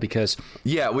spending bill because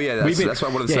that's what I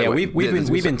wanted to say.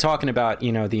 We've been talking about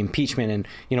the impeachment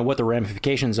and what the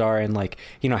ramifications are and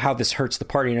how this hurts the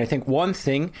party. And I think one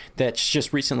thing that's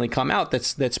just recently come out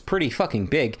that's pretty fucking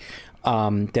big,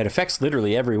 that affects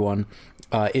literally everyone.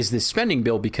 Is this spending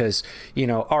bill because,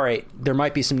 all right, there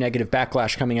might be some negative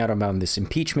backlash coming out about this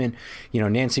impeachment.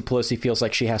 Nancy Pelosi feels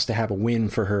like she has to have a win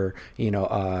for her,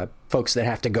 folks that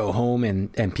have to go home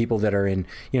and people that are in,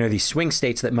 these swing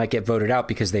states that might get voted out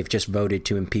because they've just voted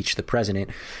to impeach the president.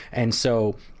 And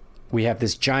so we have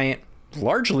this giant,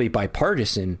 largely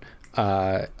bipartisan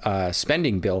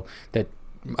spending bill that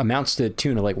amounts to the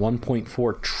tune of like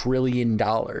 $1.4 trillion.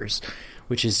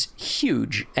 Which is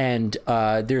huge. And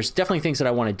there's definitely things that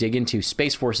I want to dig into.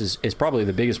 Space Force is probably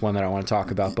the biggest one that I want to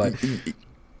talk about. But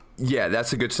yeah,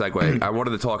 that's a good segue. I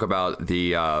wanted to talk about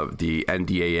the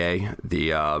NDAA,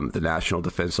 the National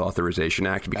Defense Authorization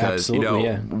Act, because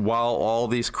while all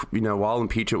these while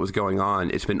impeachment was going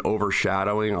on, it's been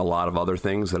overshadowing a lot of other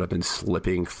things that have been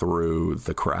slipping through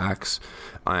the cracks.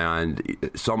 And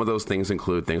some of those things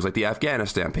include things like the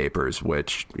Afghanistan papers,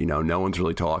 which, no one's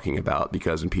really talking about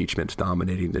because impeachment's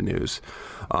dominating the news.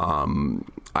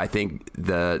 I think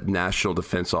the National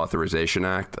Defense Authorization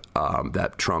Act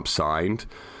that Trump signed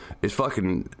is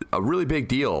fucking a really big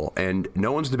deal, and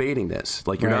no one's debating this.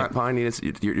 Like, you're not finding this.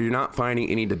 You're not finding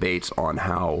any debates on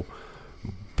how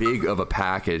big of a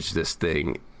package this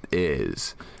thing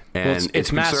is. And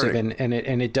it's massive, and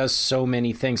it does so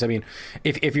many things. I mean,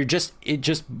 if you're just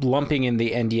lumping in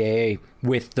the NDAA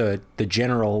with the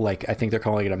general, like, I think they're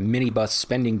calling it a minibus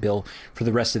spending bill for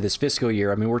the rest of this fiscal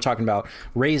year. I mean, we're talking about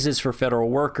raises for federal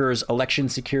workers, election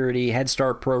security, Head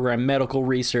Start program, medical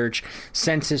research,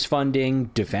 census funding,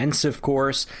 defense, of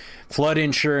course, flood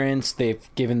insurance.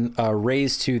 They've given a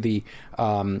raise to the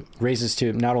raises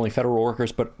to not only federal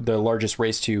workers, but the largest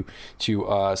raise to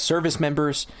service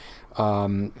members.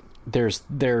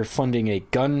 They're funding a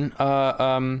gun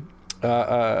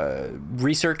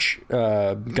research,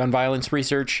 gun violence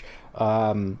research.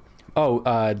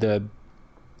 The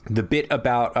bit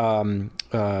about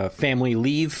family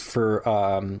leave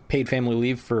for paid family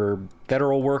leave for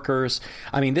federal workers.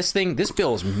 I mean, this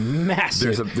bill is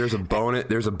massive. There's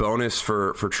a bonus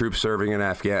for troops serving in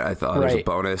Afghanistan. I thought there's a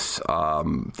bonus.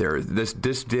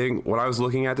 This thing. When I was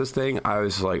looking at this thing, I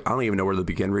was like, I don't even know where to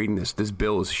begin reading this. This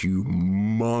bill is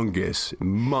humongous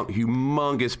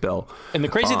bill. And the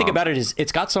crazy thing about it is,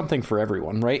 it's got something for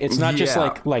everyone, right? It's not just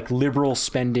like liberal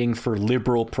spending for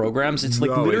liberal programs. It's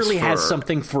like literally has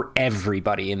something for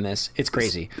everybody in this. It's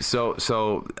crazy.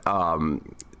 So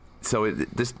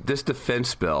this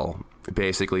defense bill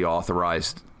basically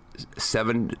authorized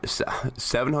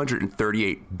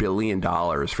 $738 billion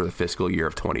for the fiscal year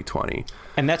of 2020.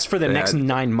 And that's for the next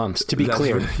 9 months, to be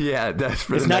clear. That's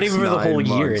for it's the not next even for the whole 9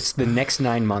 months. year. It's the next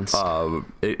 9 months.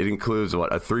 It includes a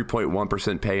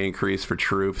 3.1% pay increase for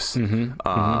troops.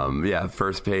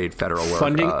 First paid federal work.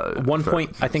 Funding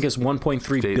I think it's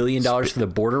 $1.3 billion for the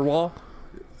border wall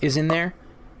is in there.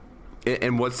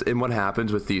 And what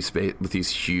happens with these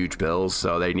huge bills?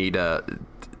 So they need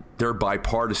they're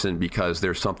bipartisan because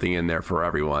there's something in there for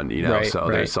everyone,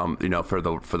 There's some, for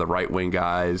the right wing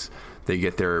guys, they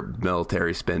get their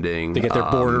military spending, they get their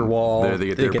border wall,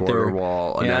 they get their border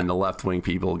wall, and then the left wing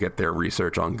people get their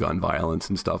research on gun violence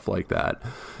and stuff like that.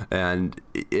 And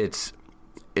it's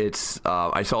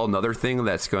I saw another thing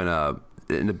that's going to,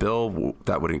 in the bill,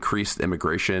 that would increase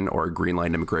immigration or green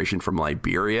line immigration from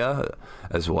Liberia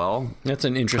as well. That's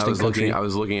an interesting country. I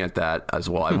was looking at that as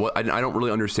well. I don't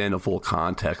really understand the full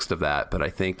context of that, but I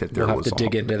think that we'll have to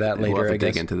dig into that later. We'll have to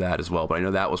dig into that as well, but I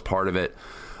know that was part of it.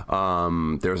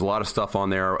 There's a lot of stuff on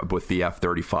there with the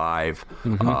F-35,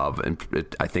 and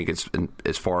I think it's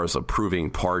as far as approving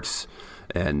parts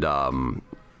and.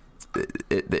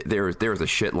 There's a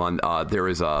shit line. There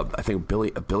is I think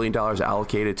 $1 billion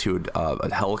allocated to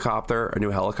a helicopter, a new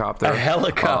helicopter. A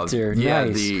helicopter,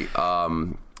 nice.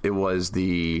 It was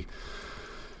the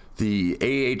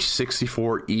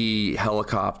AH-64E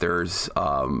helicopters.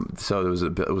 So it was a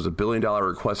 $1 billion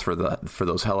request for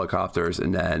those helicopters,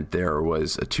 and then there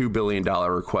was a $2 billion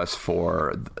request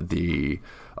for the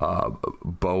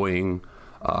Boeing.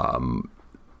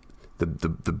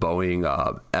 The Boeing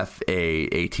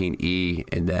FA-18E,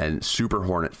 and then Super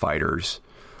Hornet fighters,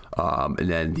 and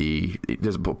then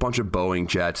there's a bunch of Boeing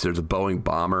jets. There's a Boeing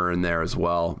bomber in there as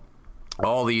well.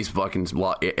 All these fucking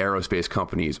aerospace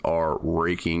companies are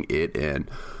raking it in.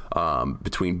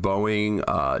 Between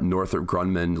Boeing, Northrop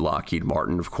Grumman, Lockheed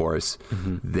Martin, of course,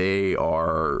 they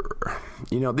are,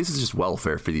 this is just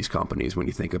welfare for these companies when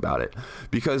you think about it,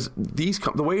 because the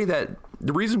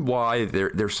reason why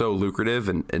they're so lucrative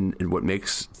and what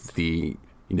makes the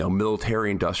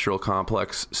military industrial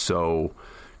complex so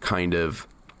kind of.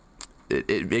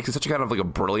 It makes it such a kind of like a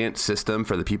brilliant system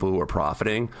for the people who are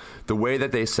profiting. The way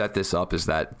that they set this up is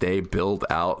that they build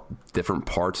out different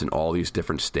parts in all these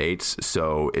different states,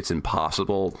 so it's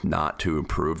impossible not to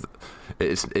improve.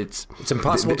 It's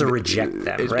impossible to reject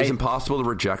them, right? It's impossible to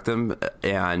reject them,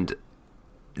 and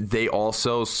they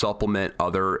also supplement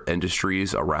other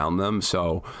industries around them.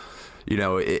 So,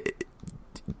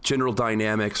 General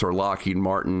Dynamics or Lockheed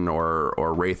Martin or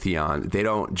Raytheon, they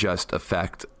don't just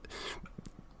affect.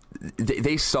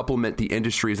 They supplement the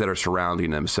industries that are surrounding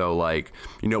them. So,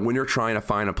 when you're trying to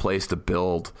find a place to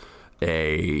build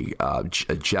a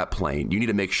jet plane, you need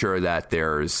to make sure that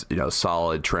there's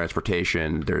solid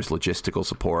transportation, there's logistical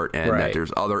support, and that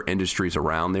there's other industries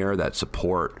around there that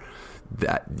support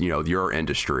that your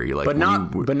industry, but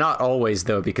not always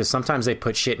though, because sometimes they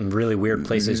put shit in really weird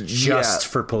places just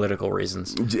for political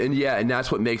reasons. And that's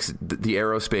what makes the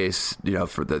aerospace,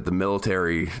 for the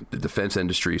military, the defense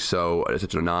industry, so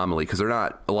it's an anomaly, because a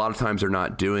lot of times they're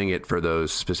not doing it for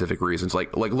those specific reasons.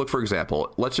 Like look, for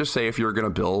example, let's just say if you're going to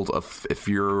build a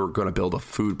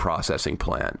food processing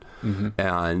plant,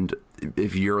 and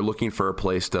if you're looking for a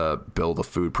place to build a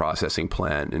food processing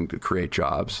plant and create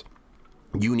jobs,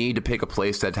 you need to pick a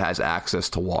place that has access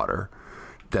to water,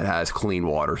 that has clean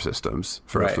water systems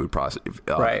for a food process.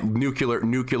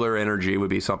 Nuclear energy would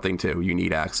be something too. You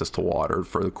need access to water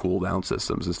for the cool down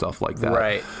systems and stuff like that.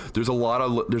 Right. There's a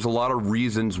lot of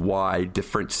reasons why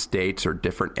different states or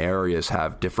different areas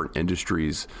have different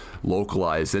industries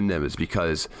localized in them. Is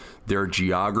because their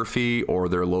geography or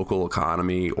their local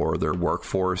economy or their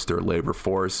workforce, their labor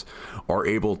force, are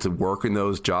able to work in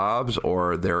those jobs,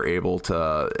 or they're able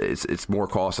to. It's more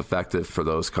cost effective for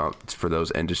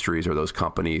those industries or those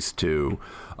companies to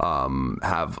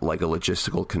have like a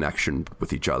logistical connection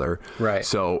with each other. Right.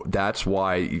 So that's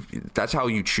how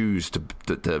you choose to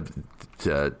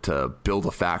build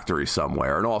a factory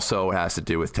somewhere. And also it has to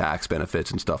do with tax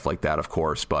benefits and stuff like that, of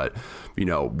course. But,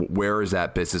 where is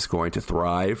that business going to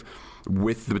thrive?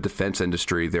 With the defense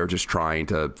industry, they're just trying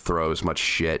to throw as much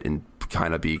shit and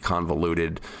kind of be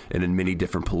convoluted and in many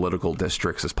different political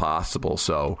districts as possible.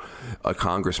 So a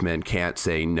congressman can't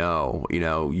say no.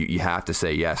 You have to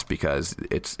say yes, because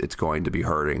it's going to be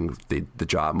hurting the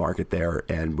job market there.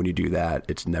 And when you do that,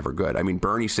 it's never good. I mean,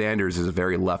 Bernie Sanders is a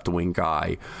very left-wing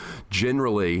guy.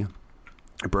 Generally,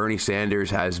 Bernie Sanders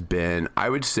has been, I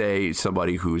would say,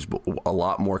 somebody who's a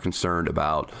lot more concerned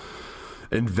about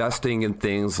investing in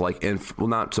things like,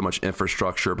 not so much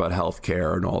infrastructure, but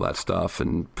healthcare and all that stuff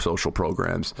and social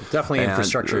programs. Definitely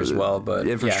infrastructure as well, but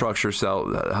infrastructure,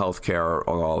 healthcare,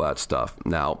 and all that stuff.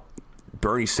 Now,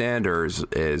 Bernie Sanders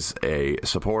is a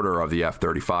supporter of the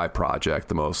F-35 project,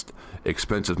 the most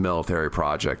expensive military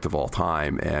project of all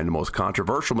time and the most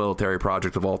controversial military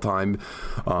project of all time,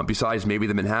 besides maybe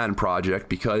the Manhattan Project,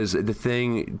 because the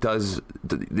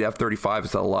F-35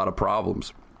 has had a lot of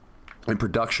problems. In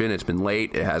production, it's been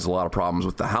late. It has a lot of problems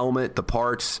with the helmet, the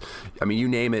parts. I mean, you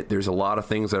name it, there's a lot of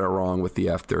things that are wrong with the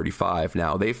F-35.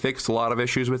 Now, they fixed a lot of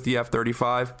issues with the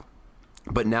F-35.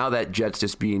 But now that jet's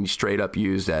just being straight up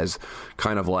used as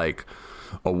kind of like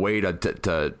a way to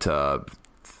the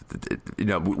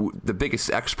biggest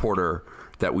exporter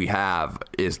that we have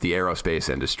is the aerospace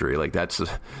industry. Like, that's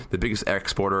the biggest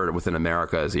exporter within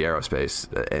America is the aerospace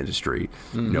industry.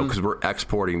 Mm-hmm. Because we're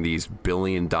exporting these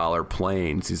billion-dollar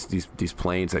planes, these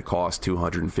planes that cost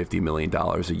 $250 million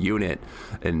a unit,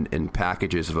 in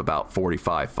packages of about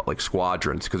 45 like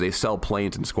squadrons, because they sell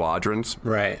planes in squadrons.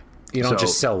 Right. You don't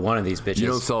just sell one of these bitches. You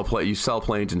don't sell you sell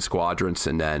planes in squadrons,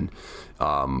 and then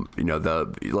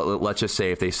let's just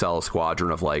say if they sell a squadron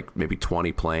of like maybe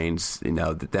 20 planes, then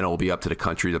it will be up to the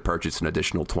country to purchase an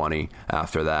additional 20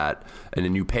 after that, and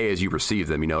then you pay as you receive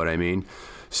them. You know what I mean?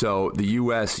 So the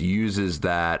U.S. uses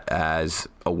that as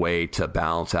a way to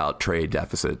balance out trade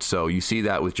deficits. So you see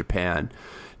that with Japan.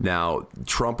 Now,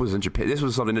 Trump was in Japan. This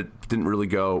was something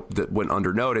that went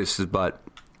under notice, but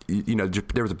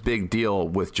there was a big deal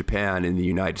with Japan in the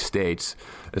United States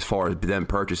as far as them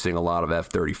purchasing a lot of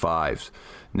F-35s.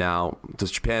 Now,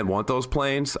 does Japan want those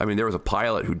planes? I mean, there was a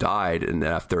pilot who died in the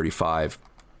F-35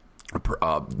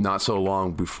 not so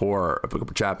long before,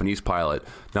 a Japanese pilot,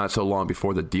 not so long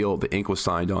before the ink was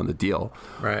signed on the deal.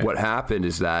 Right. What happened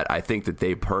is that I think that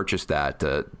they purchased that,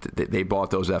 they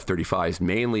bought those F-35s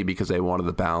mainly because they wanted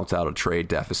to balance out a trade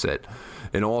deficit,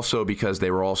 and also because they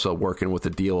were also working with a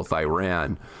deal with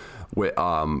Iran,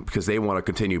 because they want to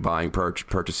continue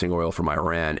purchasing oil from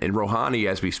Iran. And Rouhani,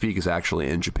 as we speak, is actually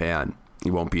in Japan.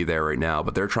 He won't be there right now,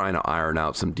 but they're trying to iron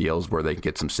out some deals where they can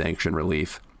get some sanction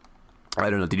relief. I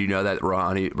don't know. Did you know that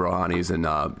Rouhani's in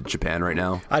Japan right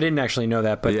now? I didn't actually know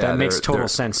that, but that makes total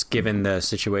sense given the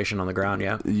situation on the ground.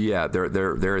 Yeah. Yeah, they're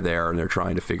there and they're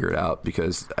trying to figure it out,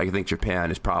 because I think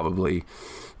Japan is probably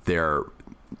their.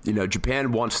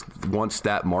 Japan wants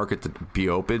that market to be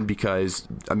open, because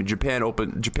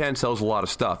Japan sells a lot of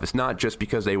stuff. It's not just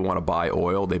because they want to buy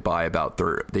oil. They buy about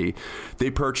they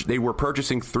were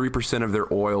purchasing 3% of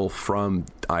their oil from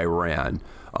Iran.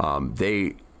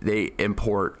 They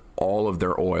import all of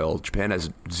their oil. Japan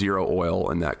has zero oil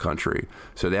in that country,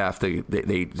 so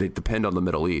they depend on the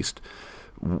Middle East.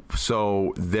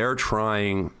 So they're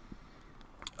trying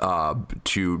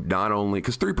to not only,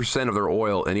 because 3% of their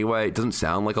oil anyway, it doesn't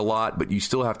sound like a lot, but you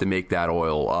still have to make that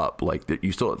oil up.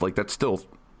 That's still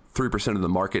 3% of the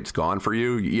market's gone for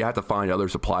you. You have to find other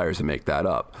suppliers to make that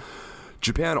up.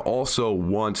 Japan also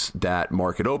wants that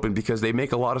market open because they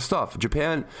make a lot of stuff.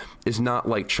 Japan is not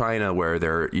like China, where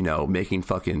they're making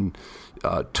fucking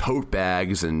tote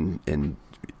bags and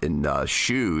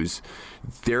shoes.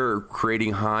 They're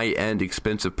creating high-end,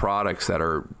 expensive products that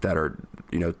are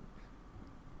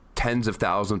tens of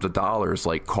thousands of dollars,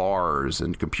 like cars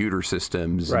and computer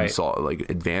systems, right, and like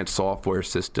advanced software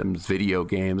systems, video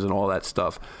games, and all that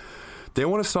stuff. They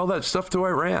want to sell that stuff to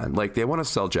Iran. Like, they want to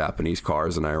sell Japanese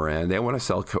cars in Iran. They want to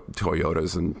sell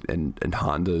Toyotas and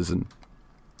Hondas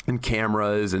and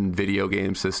cameras and video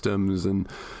game systems and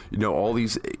all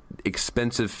these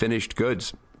expensive finished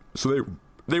goods. So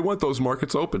they want those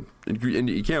markets open, and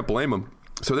you can't blame them.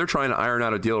 So they're trying to iron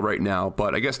out a deal right now.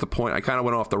 But I guess the point, I kind of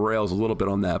went off the rails a little bit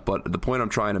on that, but the point I'm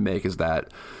trying to make is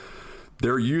that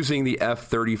they're using the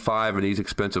F-35 and these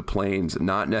expensive planes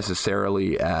not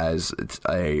necessarily as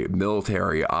a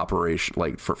military operation,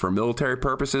 like for military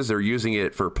purposes. They're using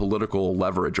it for political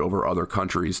leverage over other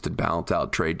countries to balance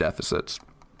out trade deficits.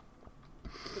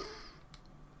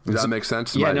 Does that make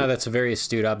sense? Yeah, no, that's a very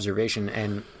astute observation.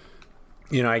 And,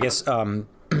 I guess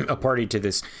a party to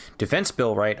this defense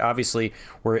bill, right? Obviously,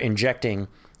 we're injecting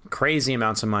crazy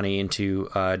amounts of money into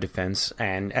defense,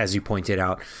 and as you pointed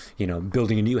out,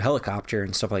 building a new helicopter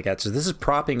and stuff like that. So this is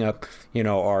propping up,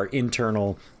 our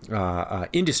internal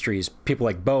industries, people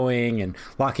like Boeing and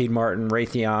Lockheed Martin,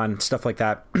 Raytheon, stuff like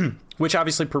that, which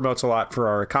obviously promotes a lot for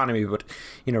our economy. But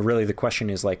really the question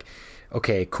is like,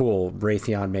 okay, cool,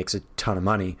 Raytheon makes a ton of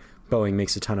money, Boeing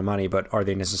makes a ton of money, but are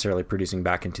they necessarily producing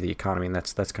back into the economy? And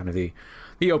that's kind of the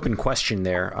open question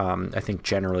there. I think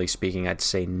generally speaking, I'd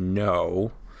say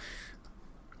no.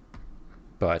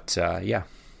 But yeah.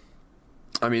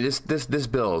 I mean, this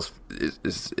bill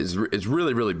is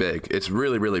really, really big. It's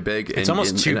really, really big. It's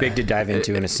almost too big to dive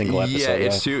into in a single episode. Yeah,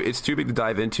 it's too big to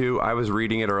dive into. I was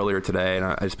reading it earlier today, and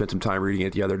I spent some time reading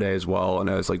it the other day as well. And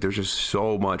I was like, there's just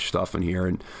so much stuff in here.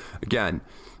 And again,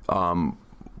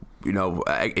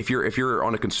 if you're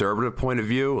on a conservative point of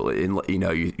view,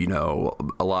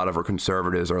 a lot of our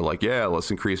conservatives are like, yeah, let's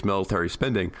increase military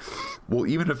spending. Well,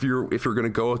 even if you're going to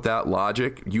go with that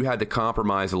logic, you had to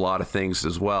compromise a lot of things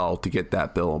as well to get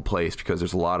that bill in place, because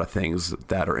there's a lot of things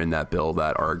that are in that bill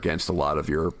that are against a lot of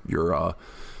your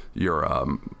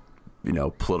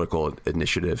political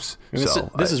initiatives.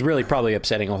 This is really probably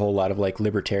upsetting a whole lot of like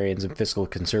libertarians and fiscal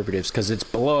conservatives, because it's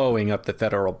blowing up the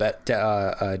federal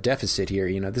deficit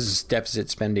here. This is deficit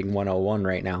spending 101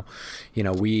 right now.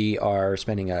 We are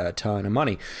spending a ton of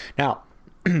money. Now,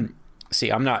 see,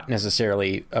 I'm not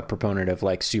necessarily a proponent of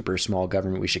like super small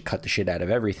government. We should cut the shit out of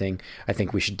everything. I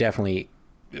think we should definitely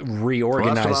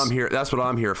reorganize. Well, that's what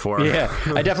I'm here for. Yeah,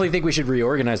 I definitely think we should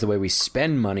reorganize the way we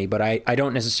spend money, but I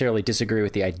don't necessarily disagree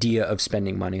with the idea of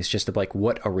spending money. It's just like,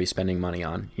 what are we spending money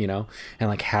on, and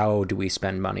like, how do we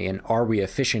spend money, and are we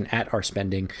efficient at our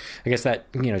spending? I guess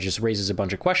that, just raises a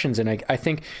bunch of questions, and I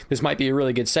think this might be a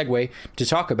really good segue to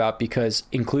talk about, because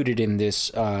included in this,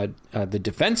 the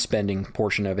defense spending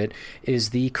portion of it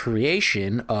is the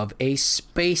creation of a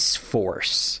space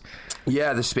force.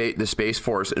 Yeah, the Space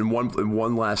Force. And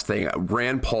one last thing,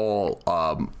 Rand Paul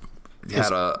he's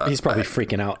probably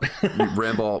freaking out.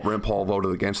 Rand Paul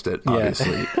voted against it,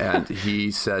 obviously, and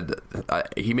he said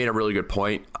he made a really good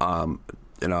point.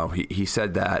 He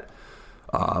said that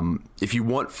if you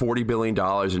want $40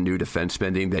 billion in new defense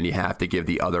spending, then you have to give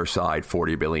the other side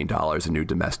 $40 billion in new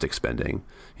domestic spending.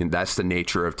 And that's the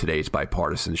nature of today's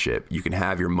bipartisanship. You can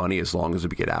have your money as long as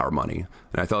we get our money.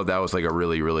 And I thought that was like a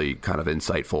really, really kind of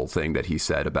insightful thing that he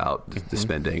said about the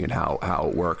spending and how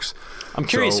it works. I'm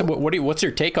curious, what's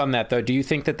your take on that, though? Do you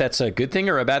think that that's a good thing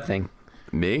or a bad thing?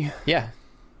 Me? Yeah.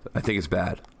 I think it's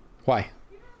bad. Why?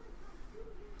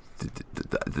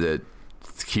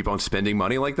 Keep on spending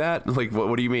money like that? Like,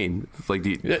 what do you mean? Like,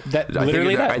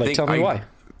 tell me why.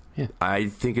 Yeah. I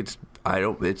think it's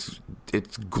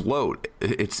gloat.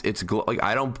 Like,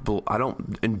 I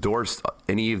don't endorse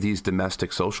any of these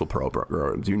domestic social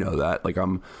programs. You know that. Like,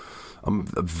 I'm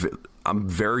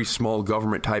very small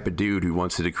government type of dude who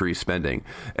wants to decrease spending,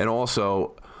 and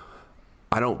also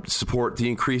I don't support the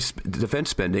increased defense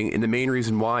spending. And the main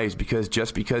reason why is because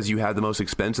just because you have the most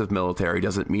expensive military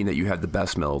doesn't mean that you have the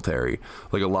best military.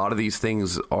 Like, a lot of these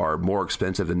things are more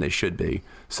expensive than they should be.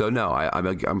 So no,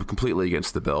 I'm completely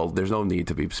against the bill. There's no need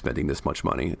to be spending this much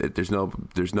money. There's no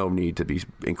need to be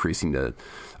increasing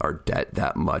our debt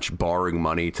that much, borrowing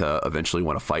money to eventually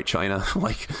want to fight China.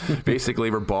 Like,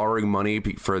 basically, we're borrowing money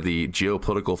for the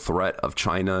geopolitical threat of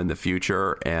China in the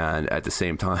future, and at the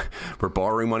same time, we're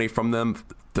borrowing money from them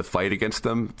to fight against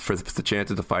them, for the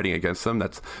chances of fighting against them.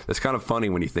 That's kind of funny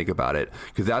when you think about it,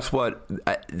 because that's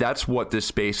what this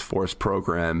Space Force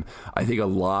program, I think a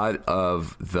lot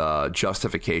of the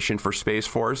justification for Space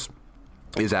Force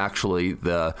is actually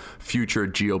the future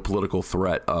geopolitical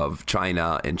threat of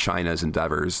China and China's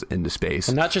endeavors into space.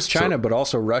 And not just China, but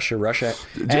also Russia. Russia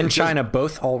and China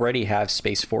both already have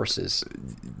space forces.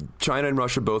 China and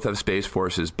Russia both have space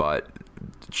forces, but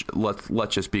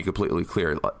let's just be completely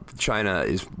clear. China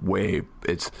is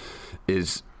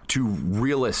too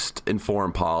realist in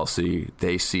foreign policy.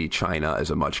 They see China as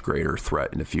a much greater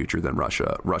threat in the future than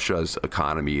Russia. Russia's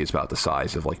economy is about the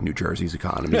size of like New Jersey's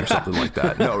economy or something like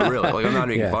that. No, really. Like, I'm not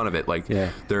making fun of it. Like,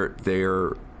 their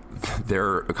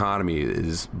economy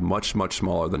is much, much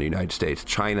smaller than the United States.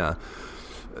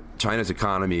 China's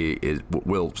economy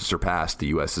will surpass the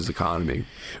U.S.'s economy.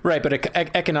 Right, but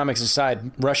economics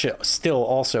aside, Russia still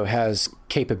also has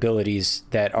capabilities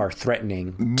that are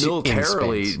threatening.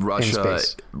 Militarily,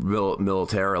 Russia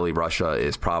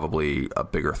is probably a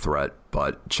bigger threat,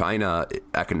 but China,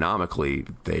 economically,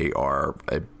 they are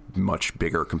a much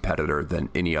bigger competitor than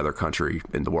any other country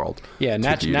in the world. Yeah,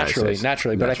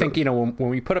 naturally. But I think, when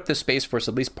we put up this Space Force,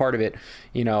 at least part of it,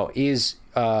 is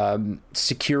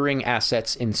securing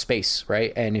assets in space,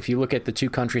 right? And if you look at the two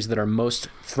countries that are most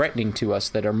threatening to us,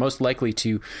 that are most likely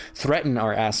to threaten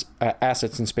our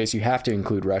assets in space, you have to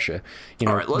include Russia.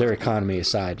 Their economy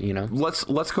aside.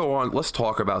 Let's go on. Let's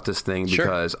talk about this thing,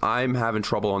 because I'm having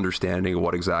trouble understanding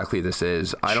what exactly this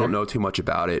is. I don't know too much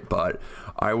about it, but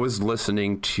I was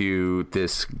listening to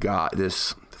this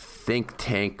think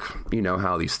tank. You know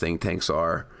how these think tanks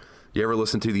are. You ever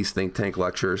listen to these think tank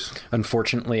lectures?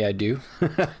 Unfortunately, I do.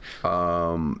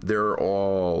 They're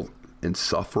all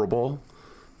insufferable.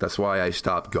 That's why I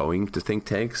stopped going to think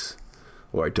tanks,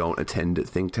 or I don't attend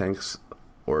think tanks,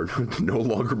 or no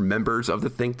longer members of the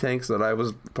think tanks that I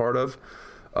was part of.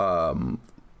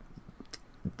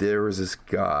 There was this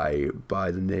guy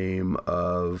by the name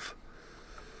of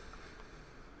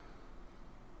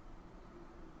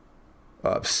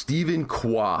Stephen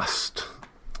Quast.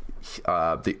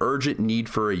 The urgent need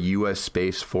for a U.S.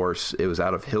 Space Force. It was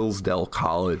out of Hillsdale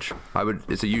College.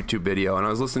 It's a YouTube video, and I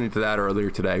was listening to that earlier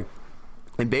today.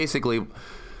 And basically,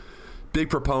 big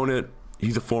proponent.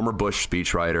 He's a former Bush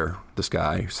speechwriter, this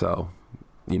guy. So,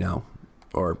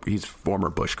 or he's a former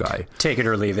Bush guy. Take it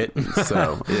or leave it.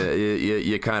 So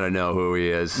you kind of know who he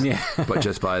is, yeah. But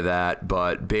just by that.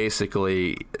 But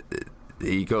basically,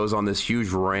 he goes on this huge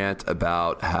rant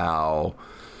about how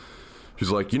he's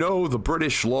like, the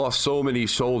British lost so many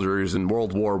soldiers in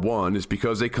World War I is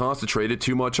because they concentrated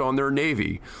too much on their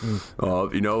Navy.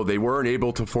 They weren't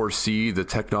able to foresee the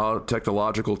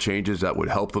technological changes that would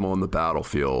help them on the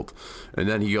battlefield. And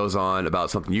then he goes on about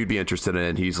something you'd be interested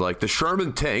in. He's like, the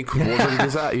Sherman tank.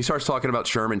 He starts talking about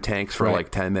Sherman tanks for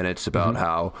like 10 minutes about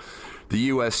how the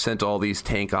U.S. sent all these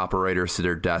tank operators to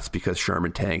their deaths because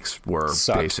Sherman tanks were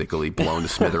basically blown to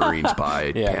smithereens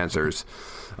by panzers.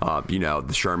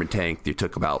 The Sherman tank, they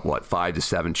took about 5 to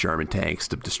 7 Sherman tanks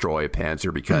to destroy a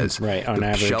Panzer because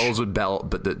the shells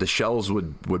the shells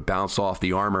would bounce off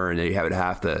the armor, and they would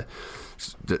have to.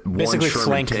 One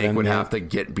Sherman tank would have to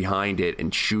get behind it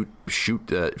and shoot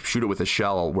it with a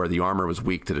shell where the armor was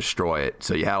weak to destroy it.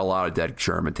 So you had a lot of dead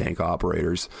Sherman tank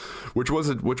operators, which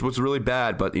was really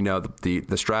bad. But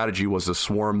the strategy was to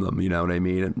swarm them. You know what I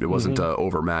mean? It wasn't to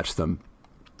overmatch them.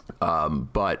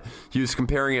 But he was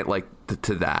comparing it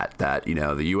to that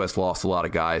the U.S. lost a lot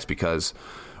of guys because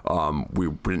we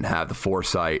didn't have the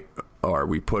foresight, or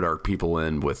we put our people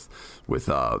in with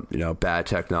bad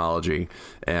technology,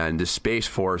 and the Space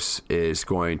Force is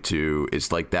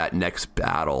like that next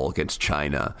battle against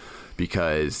China,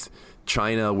 because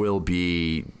China will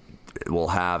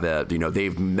have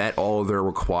they've met all of their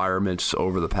requirements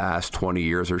over the past 20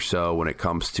 years or so when it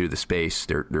comes to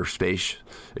their space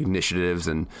initiatives.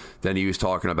 And then he was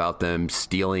talking about them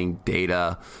stealing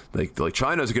data. Like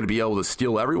China's going to be able to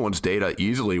steal everyone's data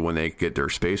easily when they get their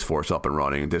Space Force up and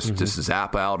running. Just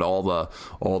zap out all the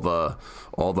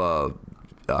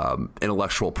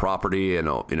intellectual property and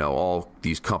all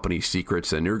these company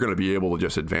secrets, and you're going to be able to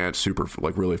just advance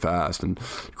really fast. And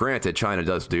granted, China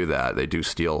does do that. They do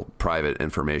steal private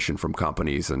information from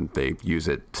companies, and they use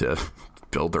it to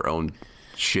build their own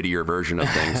shittier version of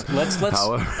things.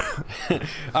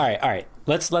 All right.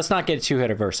 Let's not get too ahead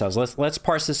of ourselves. Let's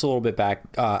parse this a little bit back.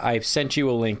 I've sent you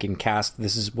a link in Cast.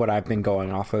 This is what I've been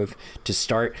going off of to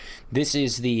start. This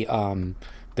is the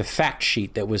fact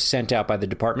sheet that was sent out by the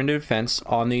Department of Defense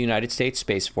on the United States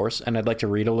Space Force, and I'd like to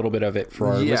read a little bit of it for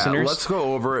our listeners. Let's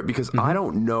go over it, because I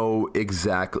don't know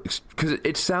exactly, because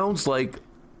it sounds like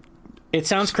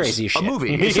crazy shit. A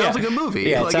movie. It sounds like a movie.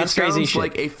 Yeah, it sounds crazy shit.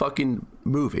 Like a fucking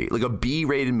movie, like a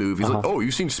B-rated movie. Like, oh,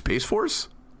 you've seen Space Force?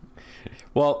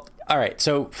 Well, all right.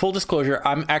 So full disclosure,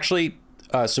 I'm actually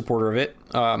a supporter of it.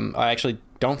 I actually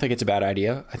don't think it's a bad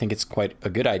idea. I think it's quite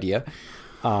a good idea.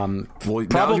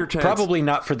 Probably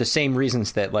not for the same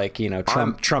reasons that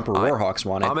Trump or Warhawks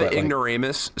want it. I'm an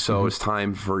ignoramus, so it's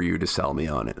time for you to sell me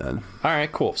on it then. All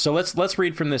right, cool. So let's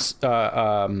read from this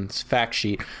fact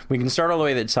sheet. We can start all the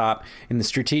way at the top in the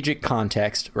strategic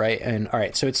context, right? And all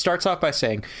right, so it starts off by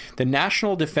saying the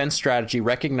national defense strategy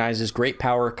recognizes great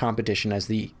power competition as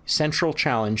the central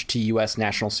challenge to U.S.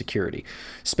 national security.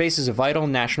 Space is a vital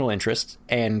national interest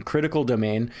and critical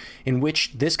domain in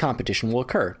which this competition will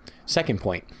occur. Second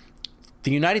point,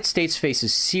 the United States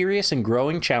faces serious and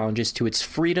growing challenges to its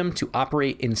freedom to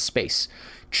operate in space.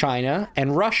 China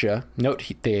and Russia,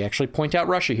 note they actually point out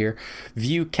Russia here,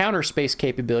 view counter space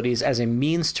capabilities as a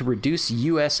means to reduce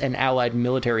U.S. and allied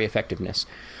military effectiveness.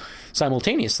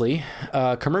 Simultaneously,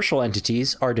 commercial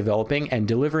entities are developing and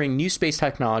delivering new space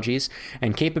technologies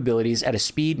and capabilities at a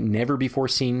speed never before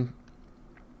seen.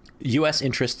 U.S.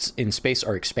 interests in space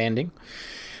are expanding.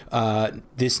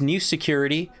 This new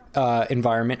security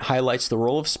environment highlights the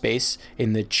role of space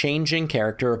in the changing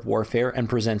character of warfare and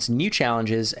presents new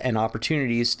challenges and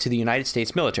opportunities to the United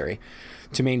States military.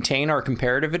 To maintain our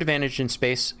comparative advantage in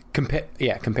space,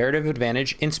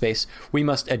 we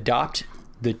must adapt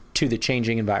to the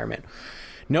changing environment.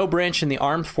 No branch in the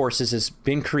armed forces has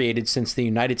been created since the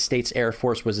United States Air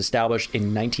Force was established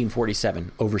in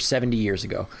 1947, over 70 years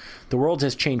ago. The world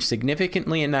has changed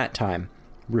significantly in that time.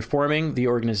 Reforming the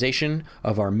organization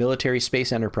of our military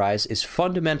space enterprise is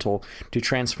fundamental to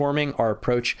transforming our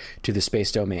approach to the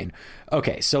space domain.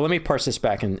 Okay, so let me parse this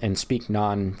back and speak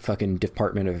non-fucking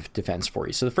Department of Defense for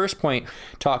you. So the first point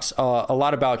talks a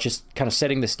lot about just kind of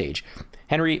setting the stage.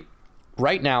 Henry,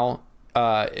 right now,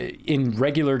 in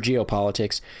regular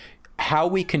geopolitics, how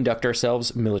we conduct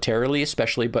ourselves militarily,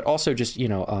 especially, but also just,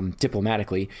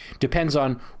 diplomatically, depends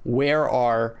on where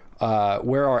our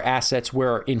assets,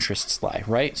 where our interests lie,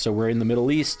 right? So we're in the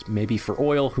Middle East, maybe for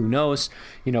oil, who knows?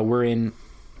 We're in,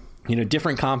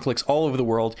 different conflicts all over the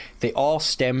world. They all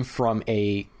stem from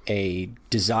a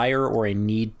desire or a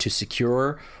need to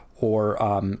secure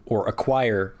or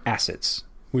acquire assets.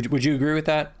 Would you agree with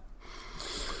that?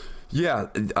 Yeah,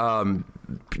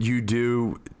 you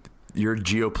do. Your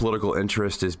geopolitical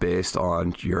interest is based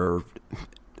on your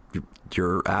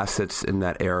assets in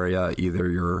that area, either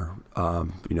your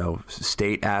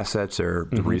state assets or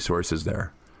the resources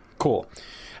there. Cool.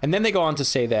 And then they go on to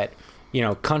say that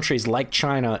countries like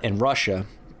China and Russia,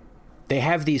 they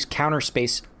have these counter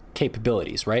space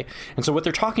capabilities, right? And so what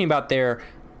they're talking about there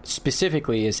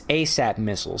specifically is ASAT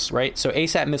missiles, right? So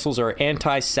ASAT missiles are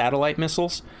anti-satellite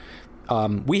missiles.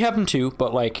 We have them too,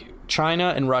 but like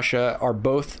China and Russia are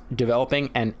both developing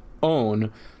and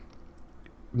own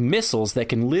missiles that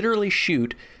can literally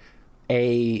shoot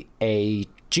a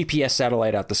GPS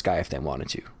satellite out the sky if they wanted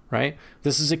to, right?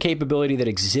 This is a capability that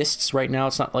exists right now.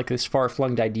 It's not like this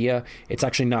far-flung idea. It's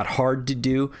actually not hard to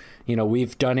do.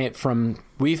 We've done it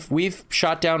we've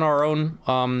shot down our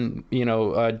own,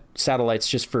 satellites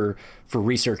just for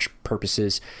research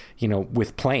purposes,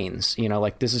 with planes,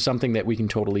 this is something that we can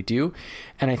totally do.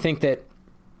 And I think that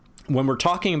when we're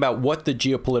talking about what the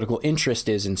geopolitical interest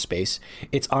is in space,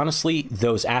 it's honestly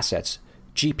those assets.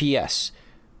 GPS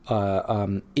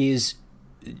is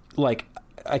like,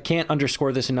 I can't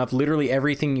underscore this enough. Literally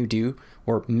everything you do,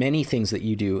 or many things that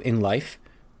you do in life,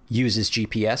 uses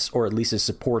GPS, or at least is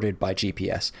supported by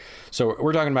GPS. So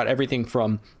we're talking about everything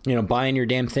from, buying your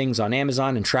damn things on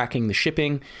Amazon and tracking the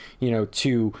shipping,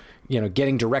 to,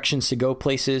 getting directions to go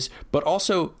places, but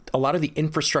also a lot of the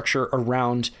infrastructure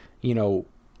around,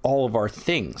 all of our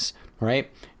things, right?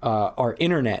 Our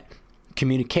internet,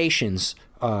 communications,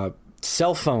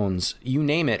 cell phones, you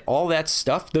name it, all that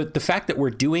stuff. The fact that we're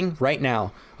doing right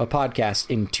now a podcast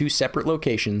in 2 separate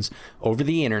locations over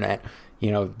the internet,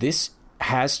 this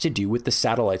has to do with the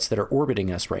satellites that are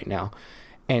orbiting us right now.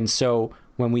 And so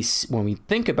when we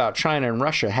think about China and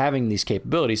Russia having these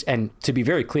capabilities, and to be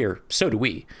very clear, so do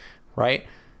we, right?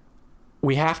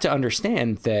 We have to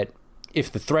understand that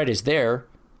if the threat is there,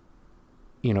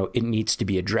 it needs to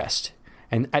be addressed.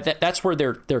 And that's where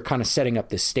they're kind of setting up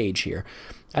this stage here.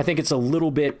 I think it's a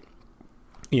little bit,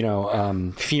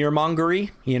 fear-mongery,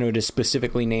 to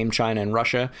specifically name China and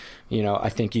Russia. I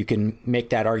think you can make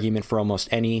that argument for almost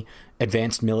any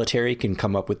advanced military can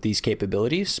come up with these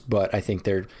capabilities, but I think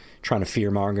they're trying to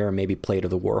fear-monger and maybe play to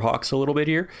the Warhawks a little bit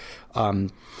here.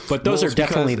 But those are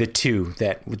definitely the two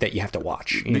that you have to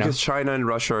watch. Because China and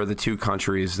Russia are the 2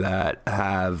 countries that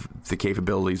have the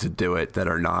capabilities to do it, that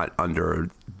are not under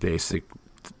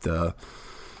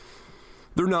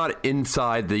they're not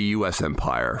inside the U.S.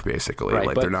 empire, basically.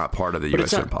 Right, they're not part of the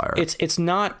U.S. empire. It's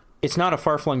not a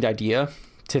far-flung idea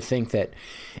to think that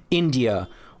India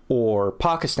or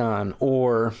Pakistan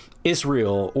or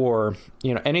Israel or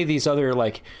any of these other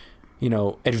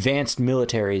advanced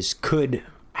militaries could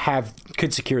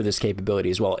secure this capability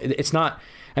as well. It's not.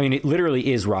 I mean, it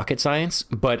literally is rocket science,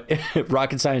 but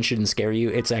rocket science shouldn't scare you.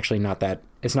 It's actually not that.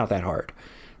 It's not that hard,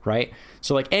 right?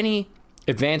 So any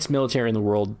advanced military in the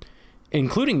world,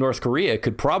 including North Korea,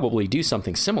 could probably do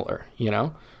something similar,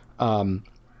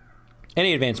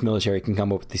 Any advanced military can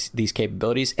come up with these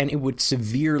capabilities, and it would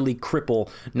severely cripple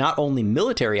not only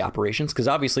military operations, because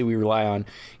obviously we rely on,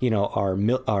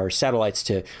 our satellites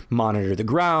to monitor the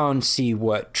ground, see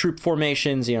what troop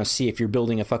formations, see if you're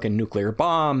building a fucking nuclear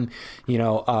bomb,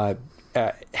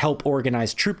 help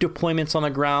organize troop deployments on the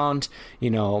ground,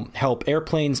 help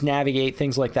airplanes navigate,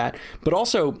 things like that, but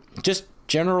also just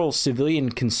general civilian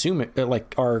consumer,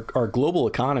 like our global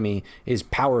economy is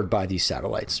powered by these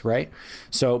satellites, right?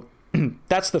 So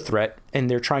that's the threat, and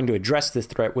they're trying to address this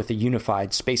threat with a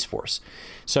unified space force.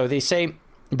 So they say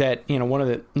that, one of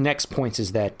the next points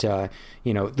is that,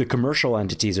 the commercial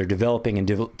entities are developing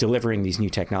and delivering these new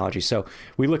technologies. So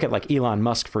we look at like Elon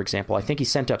Musk, for example. I think he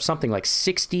sent up something like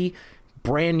 60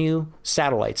 brand new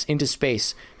satellites into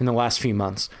space in the last few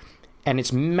months. And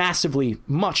it's massively,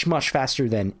 much, much faster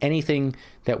than anything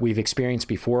that we've experienced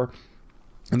before.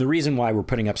 And the reason why we're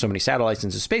putting up so many satellites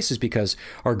into space is because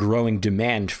our growing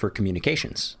demand for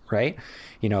communications, right?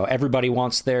 Everybody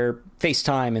wants their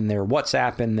FaceTime and their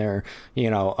WhatsApp and their,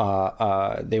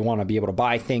 they want to be able to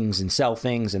buy things and sell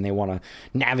things, and they want to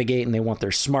navigate, and they want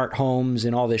their smart homes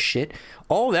and all this shit.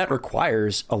 All that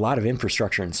requires a lot of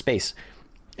infrastructure in space.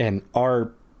 And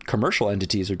our commercial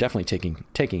entities are definitely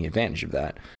taking advantage of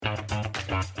that.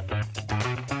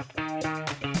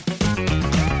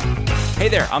 Hey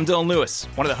there, I'm Dylan Lewis,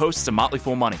 one of the hosts of Motley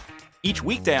Fool Money. Each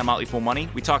weekday on Motley Fool Money,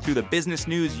 we talk through the business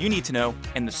news you need to know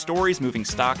and the stories moving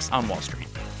stocks on Wall Street.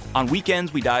 On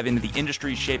weekends, we dive into the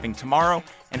industries shaping tomorrow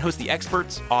and host the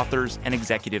experts, authors, and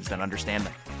executives that understand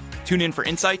them. Tune in for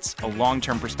insights, a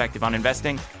long-term perspective on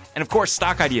investing, and of course,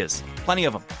 stock ideas. Plenty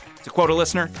of them. To quote a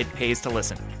listener, it pays to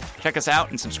listen. Check us out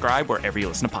and subscribe wherever you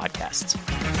listen to podcasts.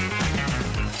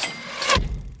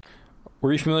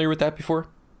 Were you familiar with that before?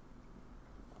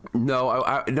 No,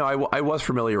 I was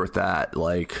familiar with that.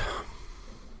 Like,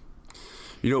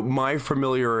 my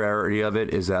familiarity of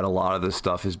it is that a lot of this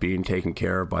stuff is being taken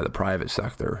care of by the private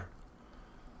sector.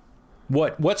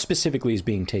 What specifically is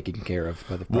being taken care of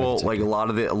by the private sector? Like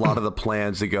a lot of the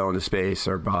plans that go into space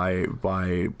are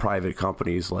by private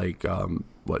companies, like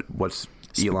what's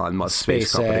Elon Musk's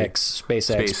space company?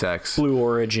 SpaceX, Blue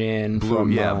Origin,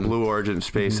 Blue Origin,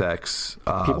 SpaceX,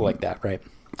 people like that, right?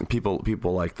 People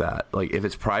like that. Like, if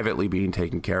it's privately being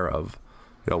taken care of,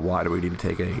 why do we need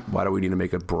to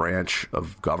make a branch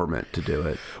of government to do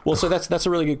it? Well, so that's a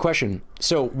really good question.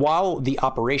 So while the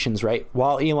operations, right,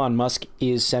 while Elon Musk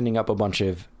is sending up a bunch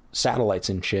of satellites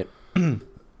and shit, and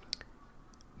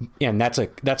that's a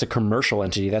commercial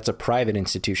entity, that's a private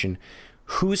institution,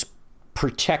 who's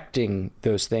protecting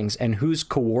those things and who's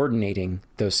coordinating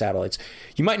those satellites?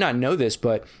 You might not know this,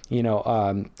 but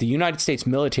the United States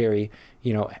military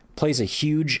plays a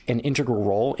huge and integral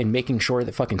role in making sure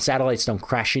that fucking satellites don't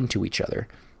crash into each other.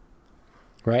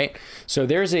 Right? So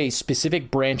there's a specific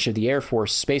branch of the Air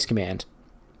Force Space Command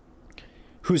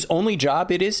whose only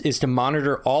job it is to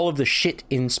monitor all of the shit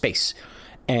in space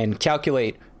and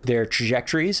calculate their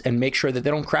trajectories and make sure that they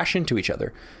don't crash into each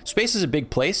other. Space is a big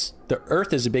place. The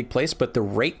Earth is a big place, but the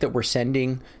rate that we're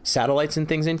sending satellites and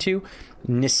things into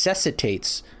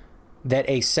necessitates that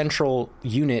a central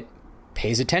unit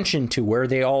pays attention to where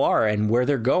they all are and where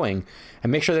they're going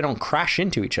and make sure they don't crash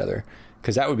into each other,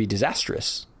 because that would be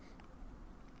disastrous.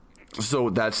 So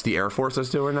that's the Air Force that's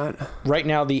doing that? Right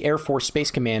now, the Air Force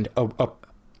Space Command, a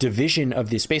division of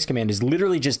the Space Command, is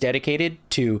literally just dedicated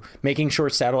to making sure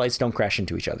satellites don't crash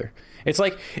into each other. It's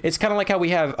kind of like how we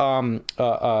have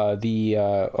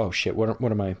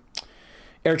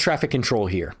air traffic control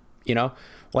here,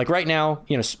 Like right now,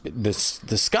 the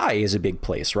sky is a big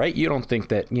place, right? You don't think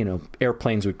that,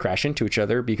 airplanes would crash into each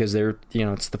other because they're,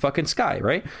 it's the fucking sky,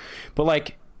 right? But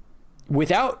like,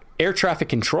 without air traffic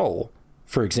control,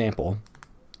 for example,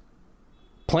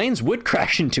 planes would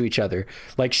crash into each other.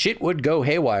 Like, shit would go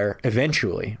haywire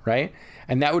eventually, right?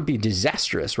 And that would be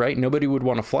disastrous, right? Nobody would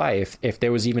want to fly if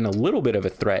there was even a little bit of a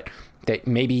threat that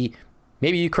maybe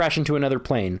you crash into another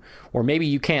plane, or maybe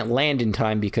you can't land in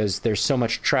time because there's so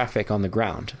much traffic on the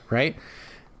ground, right?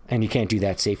 And you can't do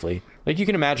that safely. Like, you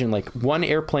can imagine, like, one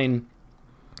airplane,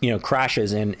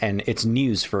 crashes and it's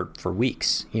news for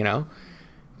weeks,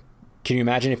 Can you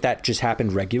imagine if that just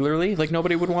happened regularly? Like,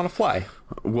 nobody would want to fly.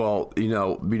 Well,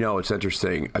 it's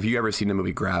interesting. Have you ever seen the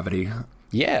movie Gravity?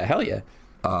 Yeah, hell yeah.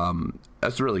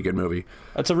 That's a really good movie.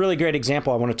 That's a really great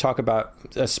example. I want to talk about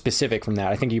a specific from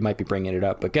that. I think you might be bringing it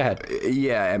up, but go ahead.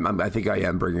 Yeah, I think I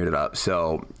am bringing it up.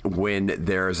 So when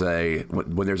there's a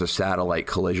satellite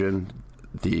collision,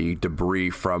 the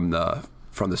debris from the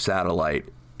satellite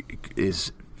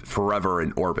is forever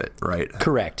in orbit, right?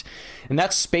 Correct. And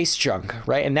that's space junk,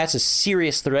 right? And that's a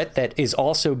serious threat that is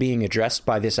also being addressed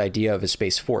by this idea of a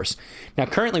space force. Now,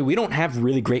 currently, we don't have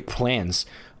really great plans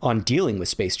on dealing with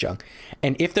space junk.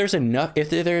 And if there's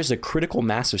a critical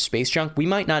mass of space junk, we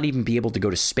might not even be able to go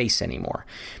to space anymore.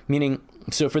 Meaning,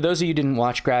 so for those of you who didn't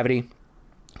watch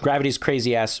Gravity's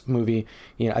crazy ass movie,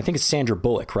 I think it's Sandra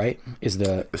Bullock, right?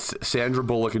 Sandra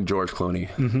Bullock and George Clooney.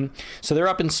 Mm-hmm. So they're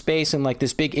up in space, and like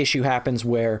this big issue happens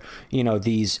where,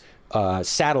 these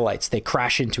satellites, they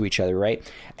crash into each other, right?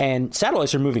 And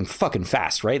satellites are moving fucking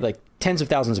fast, right? Like tens of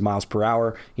thousands of miles per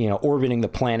hour, orbiting the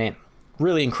planet.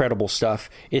 Really incredible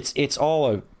stuff. It's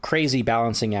all a crazy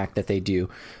balancing act that they do.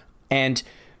 And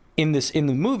in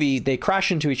the movie, they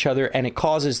crash into each other and it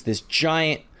causes this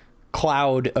giant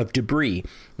cloud of debris.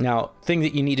 Now, thing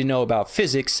that you need to know about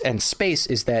physics and space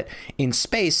is that in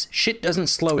space, shit doesn't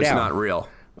slow down. It's not real.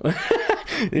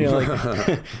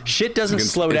 Shit doesn't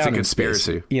slow down. It's a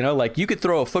conspiracy. In space. Like you could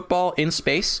throw a football in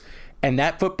space and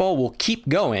that football will keep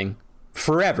going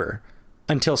forever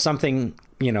until something,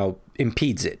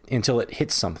 impedes it, until it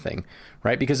hits something,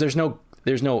 right? Because there's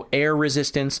no air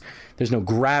resistance, there's no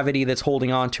gravity that's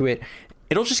holding on to it.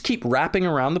 It'll just keep wrapping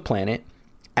around the planet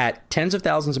at tens of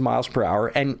thousands of miles per hour.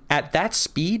 And at that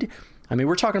speed,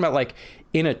 we're talking about like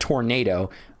in a tornado,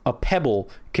 a pebble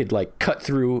could like cut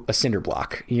through a cinder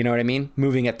block, you know what I mean?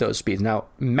 Moving at those speeds. Now,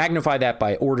 magnify that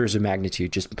by orders of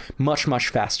magnitude, just much, much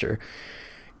faster.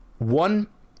 one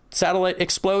satellite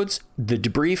explodes, the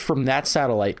debris from that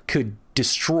satellite could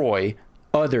destroy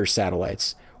other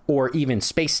satellites or even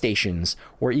space stations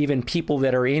or even people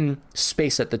that are in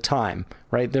space at the time,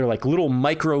 right? They're like little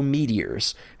micro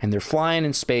meteors and they're flying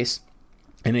in space,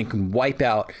 and it can wipe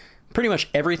out pretty much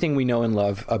everything we know and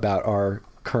love about our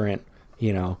current,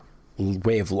 you know,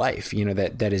 way of life, you know,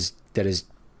 that is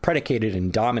predicated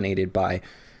and dominated by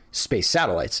space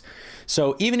satellites.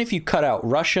 So even if you cut out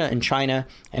Russia and China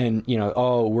and, you know,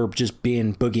 oh, we're just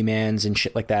being boogeymans and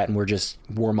shit like that, and we're just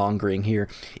warmongering here,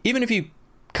 even if you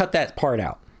cut that part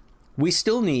out, we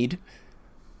still need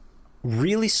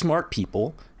really smart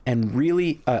people and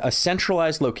really a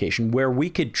centralized location where we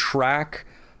could track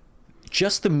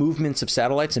just the movements of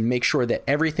satellites and make sure that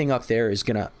everything up there is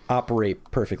going to operate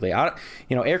perfectly.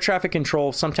 You know, air traffic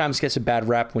control sometimes gets a bad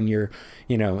rap when you're,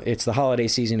 you know, it's the holiday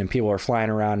season and people are flying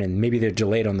around and maybe they're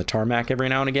delayed on the tarmac every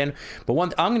now and again. But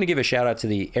I'm going to give a shout out to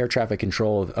the air traffic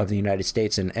control of the United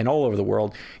States and all over the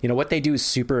world. You know, what they do is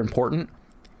super important,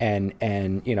 and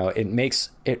you know,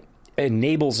 it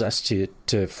enables us to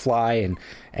fly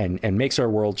and makes our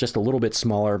world just a little bit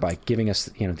smaller by giving us,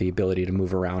 you know, the ability to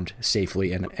move around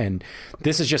safely. And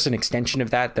this is just an extension of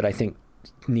that I think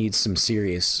needs some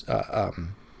serious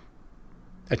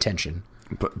attention.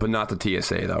 But not the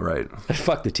TSA though, right?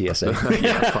 Fuck the TSA.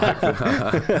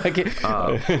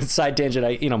 Side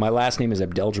tangent. My last name is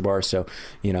Abdel-Jabbar, so,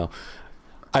 you know,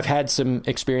 I've had some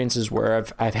experiences where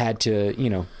I've had to, you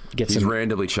know, He's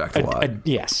randomly checked a lot.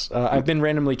 Yes. I've been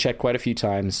randomly checked quite a few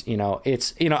times. You know,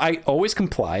 it's, you know, I always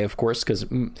comply, of course, because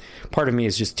part of me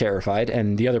is just terrified.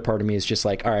 And the other part of me is just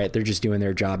like, all right, they're just doing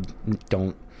their job.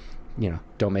 Don't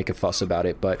make a fuss about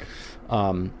it. But,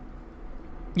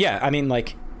 yeah, I mean,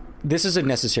 like, this is a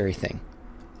necessary thing.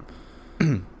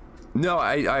 No,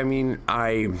 I mean,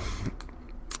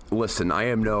 listen, I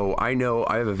have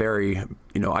a very,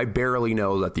 you know, I barely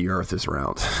know that the Earth is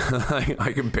round.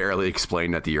 I can barely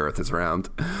explain that the Earth is round.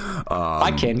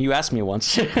 I can. You asked me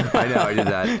once. I know.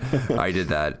 I did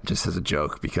that just as a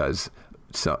joke because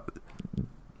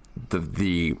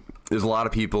there's a lot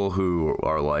of people who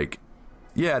are like,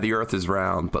 yeah, the Earth is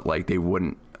round, but like they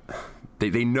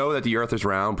know that the Earth is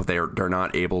round, but they're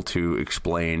not able to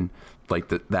explain like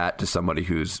that to somebody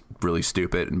who's really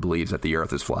stupid and believes that the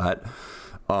Earth is flat.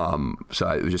 So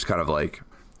it was just kind of like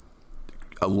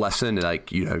a lesson,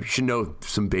 like, you know, you should know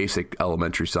some basic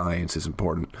elementary science is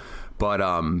important. But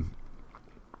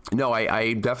no,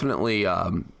 I definitely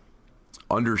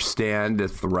understand the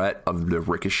threat of the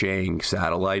ricocheting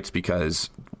satellites, because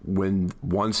when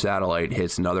one satellite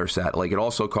hits another like it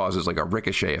also causes like a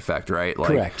ricochet effect, right? Like,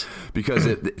 correct. Because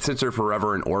since they're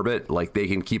forever in orbit, like they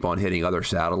can keep on hitting other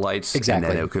satellites. Exactly.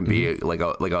 And then it can be you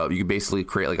can basically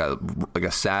create like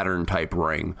a Saturn type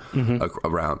ring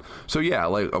around. So yeah,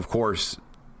 like of course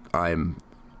I'm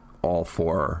all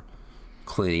for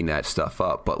cleaning that stuff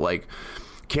up, but like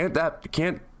can't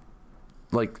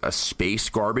like a space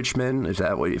garbage man, is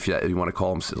that what, if you want to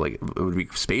call them, like it would be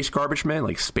space garbage man,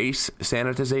 like space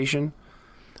sanitization?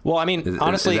 Well, I mean,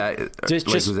 honestly,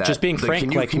 just being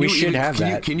frank, we should have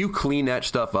that. Can you clean that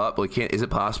stuff up? Like, is it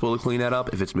possible to clean that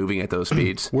up if it's moving at those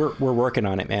speeds? We're working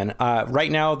on it, man. Right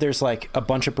now, there's like a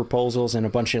bunch of proposals and a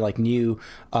bunch of like new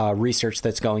research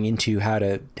that's going into how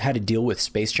to deal with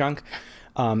space junk,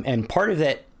 and part of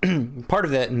that,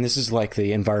 and this is like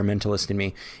the environmentalist in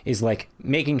me, is like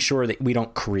making sure that we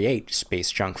don't create space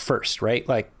junk first, right?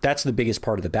 Like that's the biggest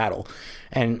part of the battle.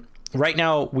 And right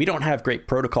now we don't have great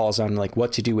protocols on like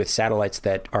what to do with satellites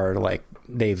that are like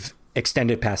they've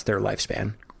extended past their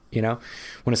lifespan. You know,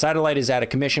 when a satellite is out of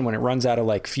commission, when it runs out of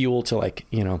like fuel to like,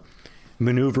 you know,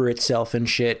 maneuver itself and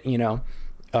shit, you know,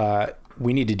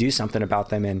 we need to do something about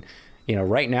them. And, you know,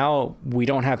 right now we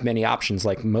don't have many options.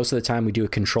 Like most of the time we do a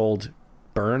controlled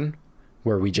burn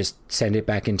where we just send it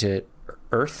back into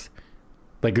Earth.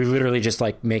 Like we literally just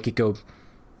like make it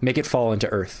fall into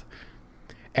Earth.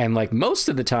 And like most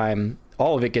of the time,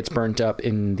 all of it gets burnt up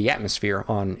in the atmosphere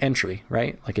on entry,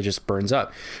 right? Like it just burns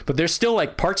up. But there's still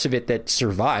like parts of it that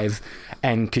survive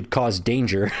and could cause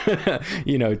danger,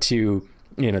 you know, to,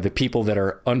 you know, the people that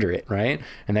are under it, right?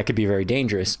 And that could be very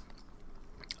dangerous.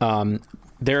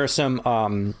 There are some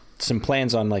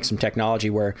plans on like some technology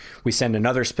where we send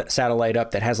another satellite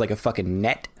up that has like a fucking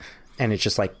net, and it's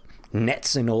just like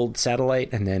nets an old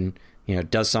satellite and then, you know,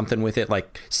 does something with it,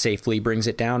 like safely brings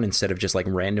it down instead of just like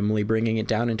randomly bringing it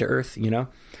down into Earth, you know?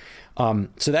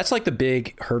 So that's like the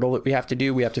big hurdle that we have to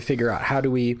do. We have to figure out how do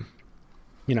we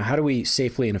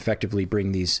safely and effectively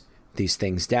bring these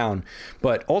things down?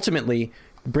 But ultimately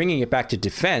bringing it back to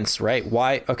defense, right?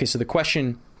 Why? Okay. So the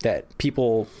question that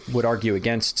people would argue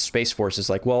against Space Force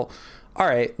is like, well, all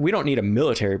right, we don't need a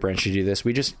military branch to do this.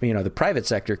 We just, the private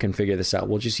sector can figure this out.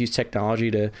 We'll just use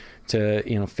technology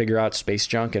to figure out space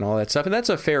junk and all that stuff. And that's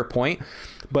a fair point.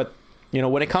 But,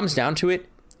 when it comes down to it,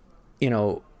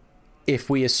 if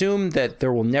we assume that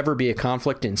there will never be a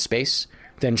conflict in space,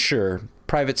 then sure,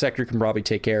 private sector can probably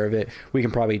take care of it. We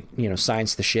can probably,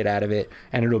 science the shit out of it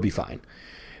and it'll be fine.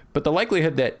 But the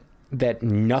likelihood that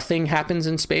nothing happens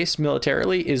in space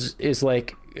militarily is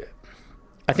like,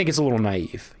 I think it's a little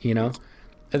naive,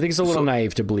 I think it's a little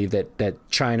naive to believe that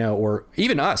China or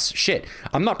even us,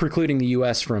 I'm not precluding the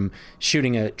U.S. from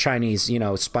shooting a Chinese,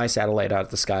 spy satellite out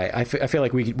of the sky. I feel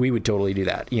like we would totally do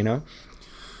that,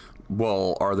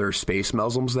 Well, are there space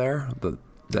Muslims there?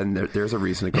 Then there's a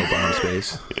reason to go bomb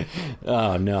space.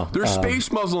 Oh no, there's space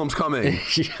Muslims coming.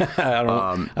 I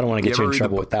don't want to get you in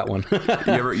trouble with that one.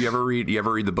 you ever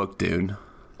read the book Dune?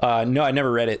 No, I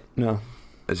never read it. No.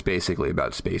 It's basically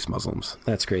about space Muslims.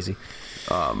 That's crazy.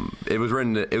 It was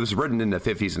written in the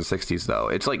 50s and 60s though.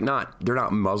 It's like they're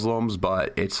not Muslims,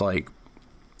 but it's like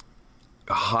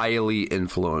highly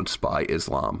influenced by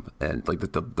Islam, and like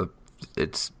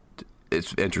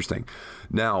it's interesting.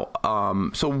 Now,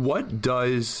 so what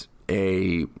does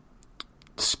a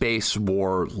space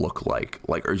war look like?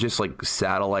 Like, are just like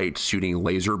satellites shooting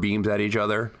laser beams at each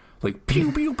other? Like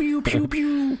pew pew pew pew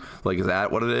pew. Like, is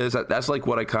that what it is? That's like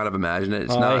what I kind of imagine it.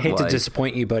 It's not. I hate to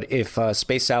disappoint you, but if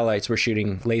space satellites were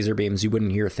shooting laser beams, you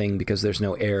wouldn't hear a thing because there's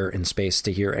no air in space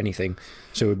to hear anything.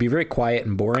 So it would be very quiet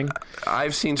and boring.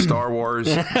 I've seen Star Wars.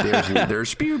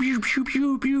 There's pew pew pew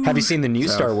pew pew. Have you seen the new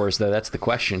Star Wars though? That's the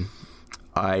question.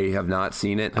 I have not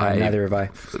seen it. Neither have I.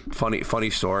 Funny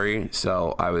story.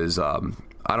 So I was. I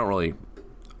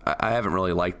haven't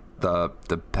really liked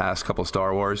the past couple of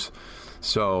Star Wars.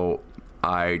 So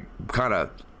I'm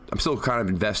still kind of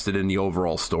invested in the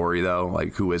overall story though.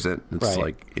 Like, who isn't? It's right.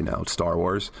 Like, it's Star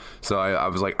Wars. So I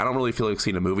was like, I don't really feel like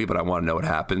seeing a movie, but I want to know what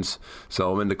happens.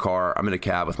 So I'm in a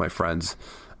cab with my friends,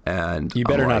 and you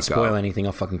better not spoil anything.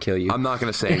 I'll fucking kill you. I'm not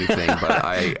going to say anything, but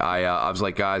I was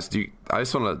like, guys, do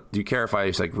you care if I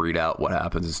just like read out what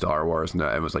happens in Star Wars? And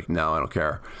I was like, no, I don't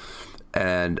care.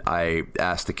 And I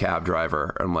asked the cab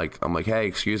driver, I'm like, hey,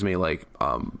 excuse me, like,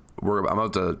 I'm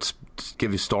about to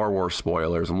give you Star Wars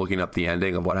spoilers. I'm looking up the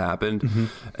ending of what happened. Mm-hmm.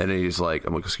 And he's like,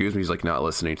 I'm like, excuse me. He's like, not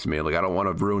listening to me. Like, I don't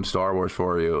want to ruin Star Wars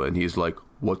for you. And he's like,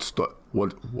 what is Star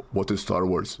Wars?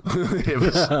 It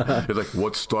was like,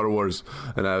 what's Star Wars?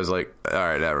 And I was like, all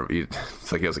right, never.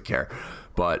 It's like he doesn't care.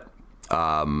 But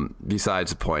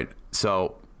besides the point.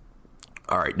 So,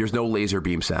 all right, there's no laser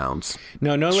beam sounds.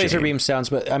 No laser beam sounds.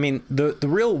 But I mean, the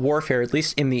real warfare, at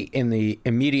least in the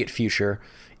immediate future,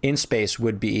 in space,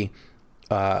 would be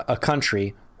a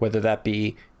country, whether that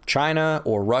be China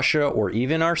or Russia or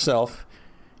even ourselves,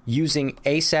 using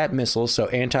ASAT missiles, so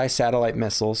anti-satellite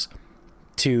missiles,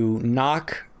 to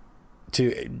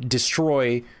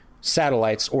destroy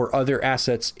satellites or other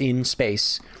assets in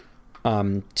space,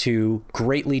 to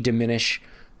greatly diminish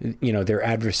their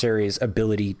adversary's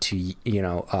ability to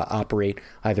operate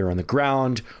either on the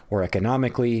ground or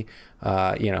economically,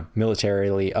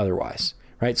 militarily, otherwise,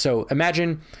 right? So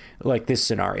imagine like this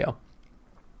scenario.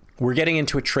 We're getting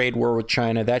into a trade war with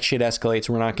China. That shit escalates.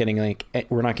 We're not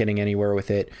getting anywhere with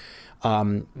it.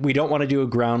 We don't want to do a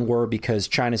ground war because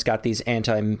China's got these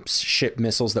anti-ship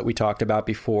missiles that we talked about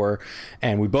before,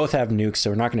 and we both have nukes, so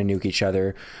we're not going to nuke each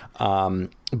other.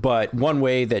 But one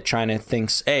way that China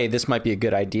thinks, hey, this might be a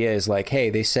good idea is like, hey,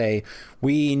 they say,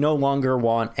 we no longer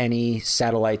want any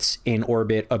satellites in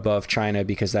orbit above China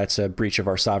because that's a breach of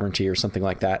our sovereignty or something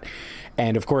like that.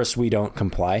 And of course, we don't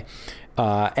comply.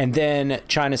 And then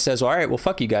China says, all right, well,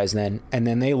 fuck you guys then. And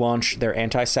then they launch their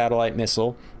anti-satellite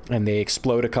missile and they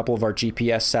explode a couple of our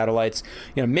GPS satellites.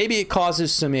 Maybe it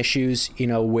causes some issues,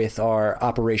 with our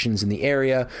operations in the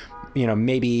area.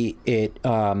 Maybe it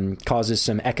causes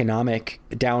some economic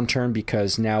downturn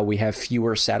because now we have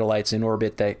fewer satellites in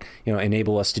orbit that,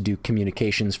 enable us to do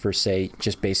communications for, say,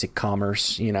 just basic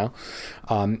commerce,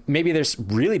 Maybe there's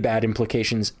really bad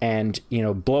implications and,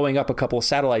 blowing up a couple of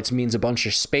satellites means a bunch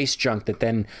of space junk that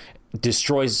then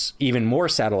destroys even more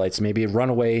satellites, maybe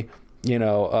runaway,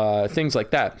 things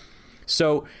like that.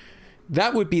 So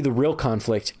that would be the real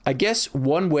conflict. I guess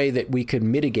one way that we could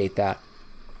mitigate that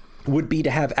would be to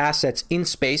have assets in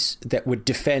space that would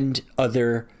defend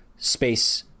other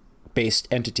space-based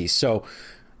entities. So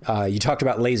you talked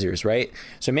about lasers, right?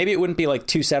 So maybe it wouldn't be like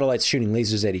two satellites shooting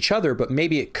lasers at each other, but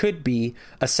maybe it could be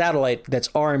a satellite that's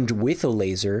armed with a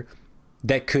laser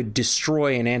that could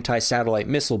destroy an anti-satellite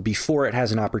missile before it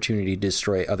has an opportunity to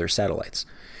destroy other satellites.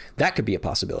 That could be a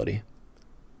possibility.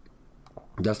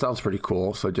 That sounds pretty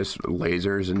cool. So just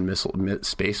lasers and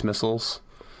space missiles.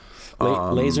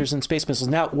 lasers and space missiles.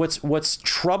 Now, what's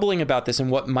troubling about this,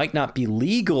 and what might not be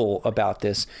legal about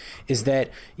this, is that,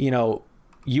 you know,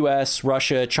 U.S.,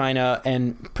 Russia, China,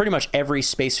 and pretty much every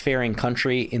spacefaring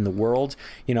country in the world,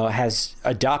 you know, has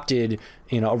adopted,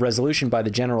 you know, a resolution by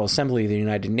the General Assembly of the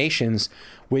United Nations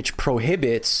which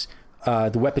prohibits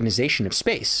the weaponization of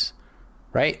space,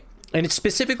 right? And it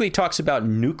specifically talks about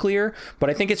nuclear, but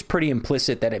I think it's pretty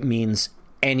implicit that it means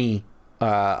any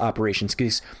operations,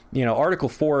 because, you know, Article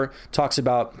 4 talks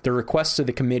about the requests of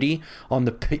the Committee on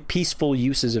the Peaceful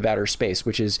Uses of Outer Space,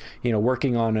 which is, you know,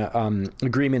 working on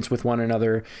agreements with one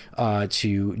another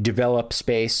to develop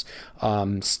space,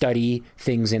 study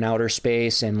things in outer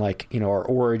space, and, like, you know, our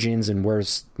origins, and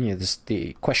where's, you know,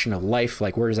 the question of life,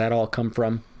 like, where does that all come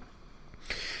from?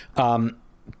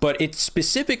 But it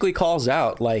specifically calls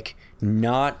out, like,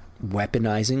 not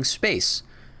weaponizing space.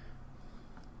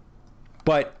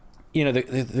 But, you know,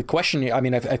 the question, I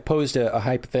mean, I've posed a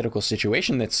hypothetical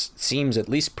situation that seems at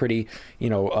least pretty, you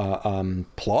know,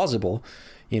 plausible.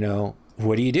 You know,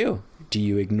 what do? Do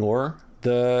you ignore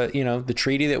the, you know, the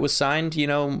treaty that was signed, you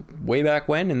know, way back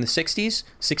when in the 60s,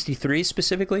 63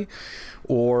 specifically?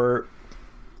 Or,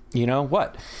 you know,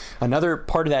 what? Another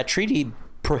part of that treaty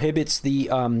prohibits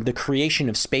the creation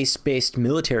of space-based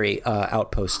military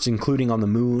outposts, including on the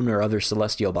moon or other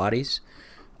celestial bodies.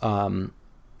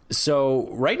 So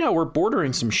right now we're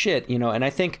bordering some shit, you know, and I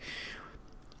think,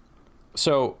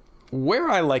 so where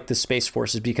I like the Space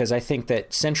Force is because I think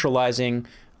that centralizing,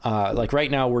 like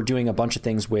right now we're doing a bunch of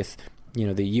things with, you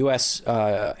know, the U.S.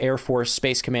 Air Force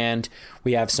Space Command.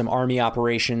 We have some Army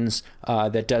operations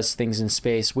that does things in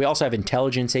space. We also have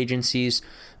intelligence agencies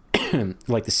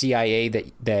like the CIA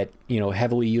that, you know,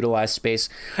 heavily utilize space.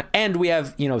 And we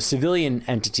have, you know, civilian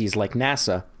entities like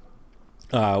NASA,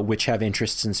 which have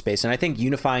interests in space. And I think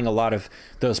unifying a lot of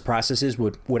those processes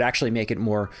would actually make it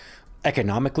more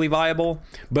economically viable,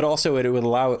 but also it would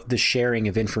allow the sharing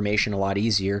of information a lot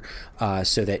easier,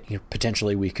 so that, you know,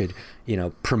 potentially we could, you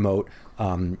know, promote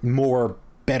more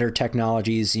better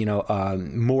technologies, you know,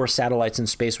 more satellites in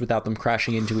space without them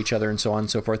crashing into each other, and so on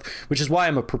and so forth, which is why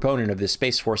I'm a proponent of this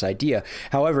Space Force idea.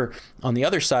 However, on the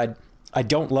other side, I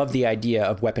don't love the idea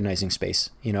of weaponizing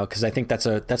space, you know, because I think that's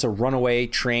a runaway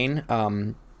train.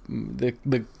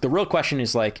 The real question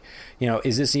is, like, you know,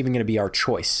 is this even going to be our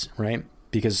choice, right?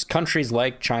 Because countries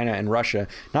like China and Russia,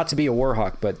 not to be a war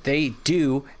hawk, but they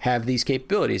do have these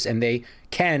capabilities and they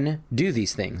can do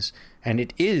these things, and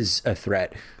it is a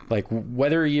threat. Like,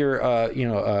 whether you're you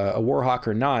know, a war hawk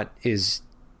or not is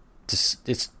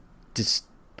it's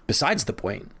besides the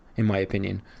point, in my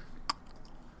opinion.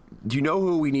 Do you know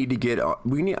who we need to get? I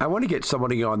want to get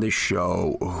somebody on this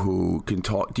show who can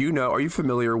talk. Are you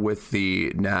familiar with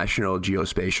the National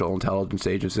Geospatial Intelligence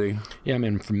Agency? Yeah, I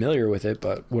mean, I'm familiar with it,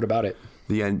 but what about it?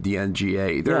 The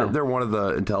NGA. They're one of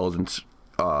the intelligence,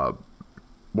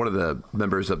 one of the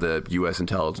members of the U.S.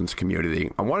 intelligence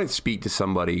community. I want to speak to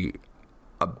somebody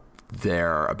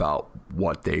there about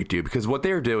what they do, because what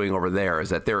they're doing over there is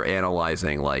that they're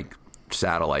analyzing, like,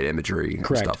 satellite imagery and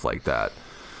Correct. stuff like that.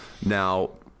 Now,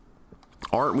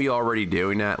 aren't we already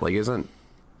doing that? Like, isn't,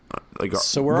 like,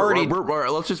 so we're already.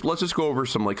 Let's just go over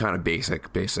some, like, kind of basic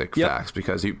Yep. facts,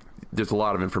 because there's a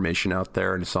lot of information out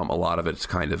there, and a lot of it's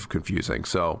kind of confusing.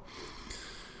 So,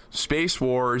 Space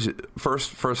Wars.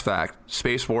 First fact: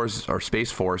 Space Wars or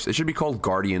Space Force. It should be called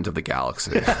Guardians of the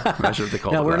Galaxy. Imagine if they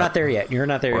called No, it we're that. not there yet. You're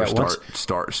not there Or yet.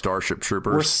 Starship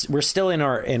Troopers. We're still in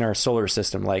our solar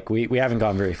system. Like, we haven't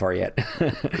gone very far yet.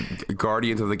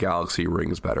 Guardians of the Galaxy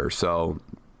rings better. So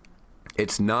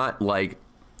it's not like,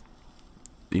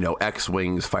 you know,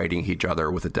 X-Wings fighting each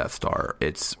other with a Death Star.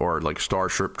 Or like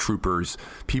Starship Troopers,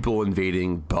 people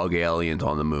invading bug aliens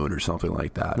on the moon or something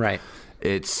like that. Right.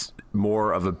 It's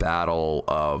more of a battle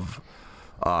of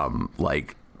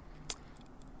like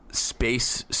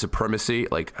space supremacy,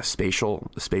 like spatial,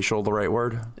 the right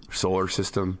word? Solar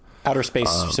system. Outer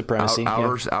space supremacy.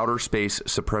 Outer space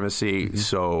supremacy, Mm-hmm.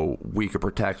 so we could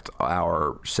protect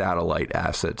our satellite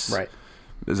assets. Right.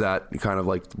 Is that kind of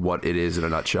like what it is in a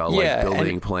nutshell? Yeah, like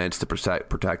building plans to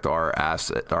protect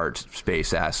our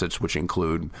space assets, which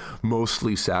include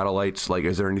mostly satellites. Like,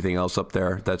 is there anything else up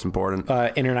there that's important?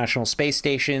 International space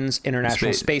stations,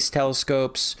 international space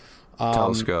telescopes.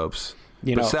 Telescopes.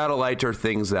 But satellites are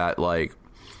things that, like,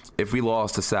 if we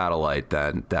lost a satellite,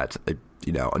 then that's,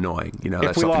 you know, annoying. You know, If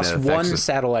that's we something lost that affects one us.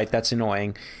 satellite, that's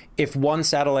annoying. If one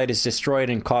satellite is destroyed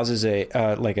and causes a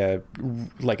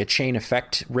chain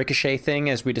effect ricochet thing,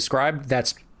 as we described,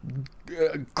 that's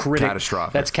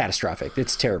catastrophic. That's catastrophic.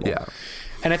 It's terrible. Yeah.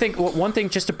 And I think one thing,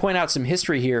 just to point out some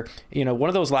history here, you know, one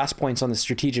of those last points on the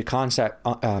strategic concept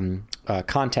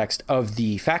context of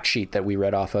the fact sheet that we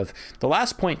read off of, the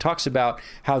last point talks about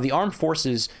how the armed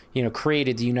forces,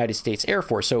 created the United States Air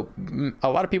Force. So a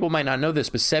lot of people might not know this,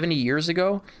 but 70 years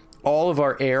ago, all of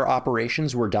our air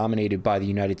operations were dominated by the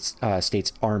United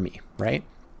States Army, right?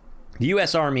 The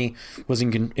U.S. Army was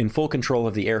in full control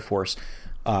of the Air Force,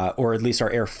 or at least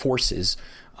our air forces,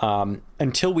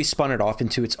 until we spun it off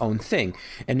into its own thing.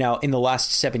 And now in the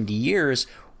last 70 years,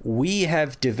 we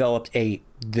have developed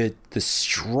the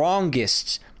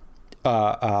strongest,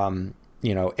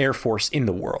 Air Force in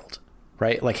the world,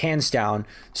 right? Like hands down,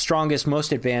 strongest,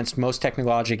 most advanced, most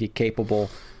technologically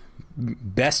capable,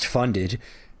 best funded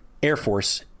Air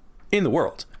Force in the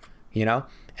world,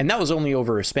 And that was only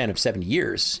over a span of 70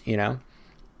 years, It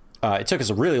took us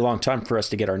a really long time for us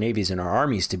to get our navies and our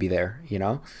armies to be there,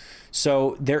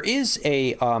 So there is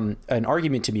an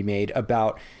argument to be made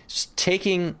about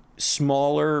taking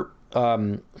smaller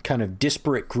kind of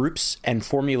disparate groups and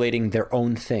formulating their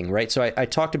own thing, right? So I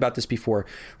talked about this before.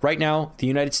 Right now, the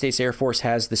United States Air Force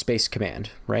has the Space Command,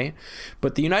 right?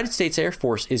 But the United States Air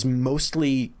Force is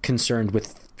mostly concerned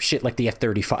with shit like the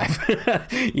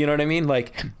F-35. You know what I mean?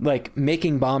 Like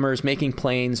making bombers, making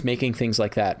planes, making things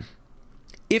like that.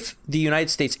 If the United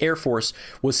States Air Force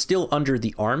was still under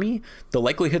the Army, the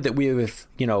likelihood that we have,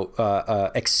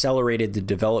 accelerated the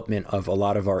development of a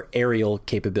lot of our aerial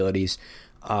capabilities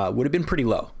would have been pretty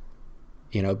low,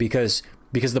 because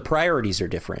the priorities are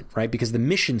different, right? Because the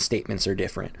mission statements are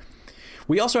different.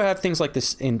 We also have things like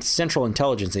this in Central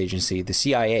Intelligence Agency, the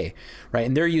CIA, right?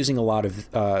 And they're using a lot of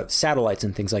satellites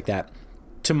and things like that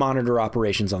to monitor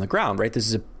operations on the ground, right? This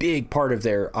is a big part of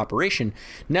their operation.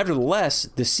 Nevertheless,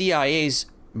 the CIA's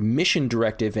mission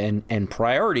directive and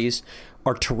priorities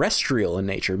are terrestrial in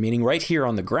nature, meaning right here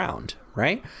on the ground,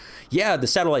 right? Yeah, the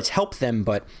satellites help them,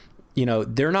 but they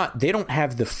don't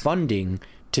have the funding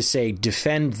to say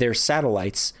defend their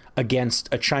satellites against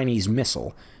a Chinese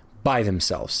missile by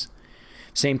themselves.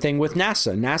 Same thing with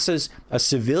NASA. NASA's a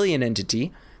civilian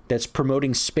entity that's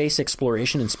promoting space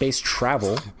exploration and space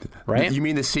travel, right? You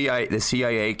mean the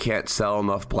CIA can't sell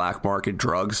enough black market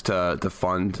drugs to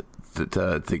fund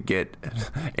to get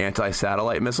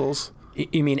anti-satellite missiles?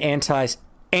 You mean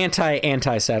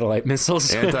anti-satellite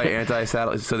missiles?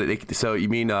 anti-satellite. So you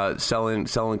mean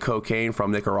selling cocaine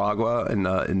from Nicaragua in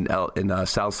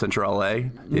South Central LA?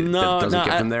 No, doesn't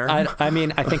get them there. I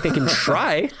mean, I think they can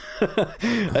try.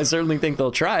 I certainly think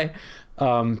they'll try.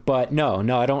 But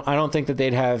no, I don't think that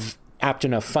they'd have apt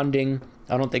enough funding.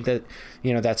 I don't think that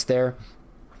that's there.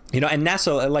 And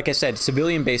NASA, like I said,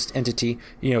 civilian-based entity.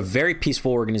 Very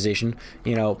peaceful organization.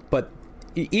 But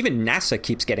even NASA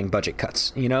keeps getting budget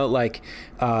cuts, they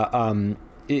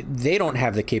don't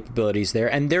have the capabilities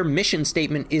there, and their mission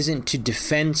statement isn't to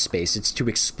defend space, it's to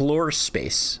explore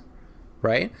space,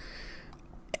 right?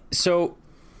 So,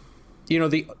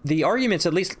 the arguments,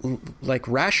 at least like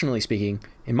rationally speaking,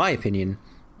 in my opinion,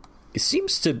 it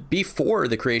seems to be for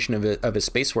the creation of a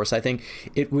Space Force. I think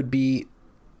it would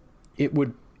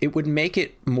make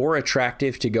it more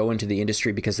attractive to go into the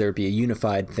industry because there would be a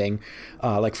unified thing.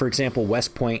 Like, for example,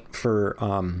 West Point for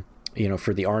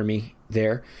the Army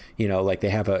there, like they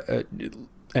have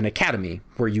an academy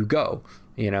where you go,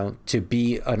 to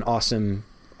be an awesome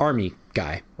Army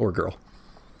guy or girl,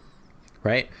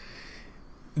 right?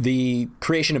 The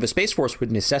creation of a Space Force would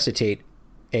necessitate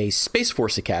a Space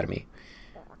Force Academy,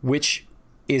 which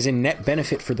is a net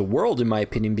benefit for the world, in my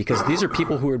opinion, because these are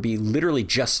people who would be literally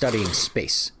just studying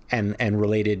space and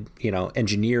related,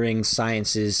 engineering,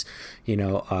 sciences,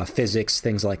 physics,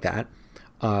 things like that.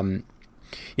 For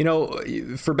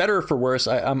better or for worse,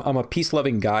 I'm a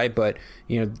peace-loving guy, but,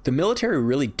 the military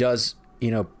really does,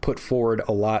 put forward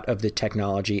a lot of the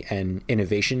technology and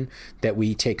innovation that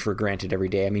we take for granted every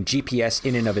day. I mean, GPS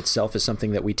in and of itself is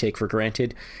something that we take for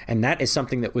granted, and that is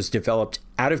something that was developed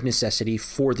out of necessity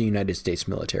for the United States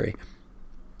military.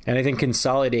 And I think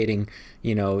consolidating,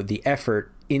 the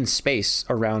effort in space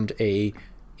around a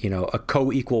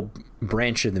co-equal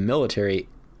branch of the military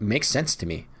makes sense to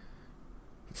me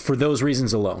for those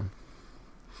reasons alone.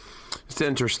 It's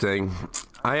interesting.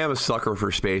 I am a sucker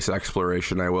for space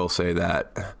exploration. I will say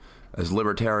that. As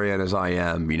libertarian as I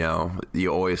am,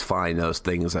 you always find those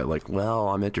things that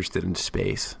I'm interested in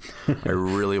space. I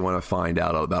really want to find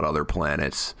out about other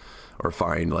planets, or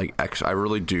find I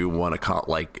really do want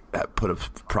to put a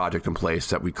project in place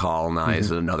that we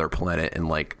colonize another planet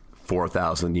in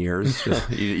 4,000 years.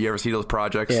 You ever see those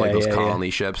projects, those colony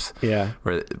ships? Yeah.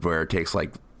 Where it takes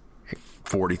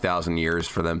 40,000 years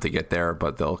for them to get there,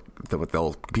 but they'll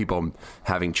people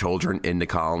having children in the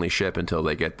colony ship until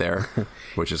they get there,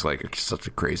 which is such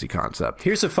a crazy concept.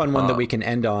 Here's a fun one that we can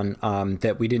end on,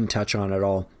 that we didn't touch on at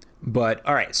all. But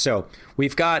all right, so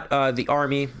we've got the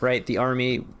Army, right? The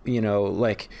Army,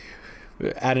 like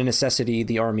out of necessity,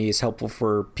 the Army is helpful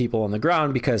for people on the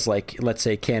ground because, like, let's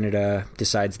say Canada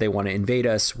decides they want to invade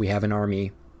us. We have an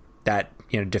army that,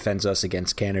 defends us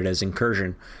against Canada's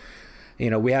incursion.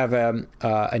 We have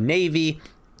a Navy,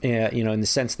 in the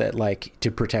sense that, like, to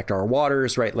protect our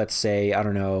waters, right? Let's say, I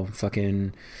don't know,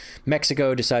 fucking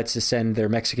Mexico decides to send their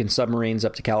Mexican submarines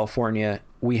up to California.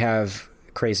 We have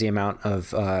a crazy amount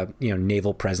of,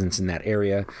 naval presence in that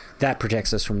area. That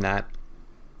protects us from that.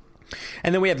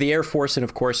 And then we have the Air Force, and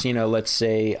of course, let's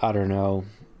say, I don't know,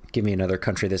 give me another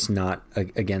country that's not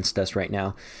against us right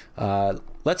now.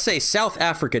 Let's say South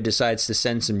Africa decides to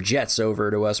send some jets over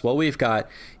to us. Well, we've got,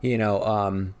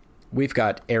 we've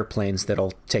got airplanes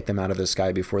that'll take them out of the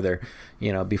sky before they're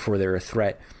a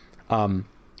threat.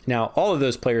 Now, all of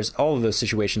those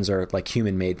situations are like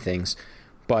human-made things.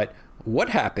 But what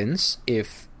happens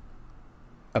if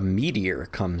a meteor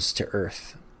comes to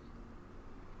Earth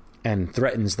and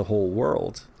threatens the whole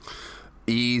world?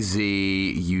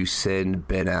 Easy. You send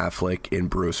Ben Affleck and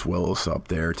Bruce Willis up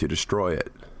there to destroy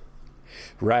it.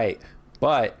 Right.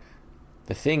 But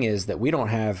the thing is that we don't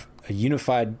have a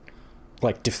unified,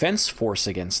 like, defense force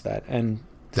against that. And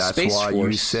the that's Space why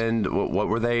Force, you send, what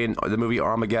were they in the movie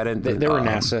Armageddon? They were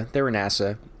NASA. They were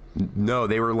NASA. No,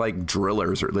 they were like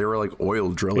drillers, or they were like oil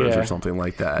drillers or something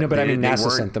like that. No, but they, NASA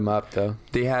sent them up, though.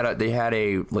 They had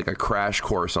a crash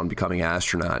course on becoming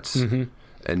astronauts. Mm-hmm.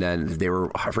 And then they were,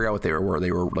 I forgot what they were.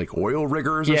 They were like oil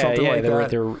riggers or something like that.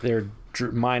 They're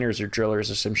miners or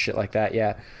drillers or some shit like that.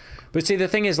 Yeah. But see, the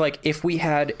thing is, like, if we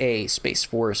had a Space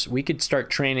Force, we could start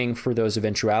training for those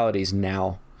eventualities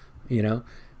now,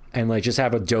 and like just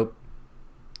have a dope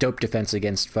defense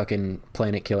against fucking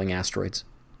planet-killing asteroids.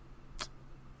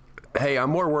 Hey, I'm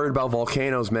more worried about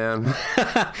volcanoes, man.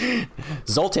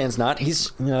 Zoltan's not.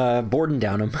 He's boarding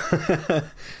down them.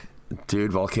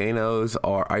 Dude, volcanoes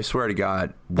are, I swear to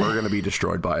God, we're going to be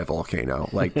destroyed by a volcano.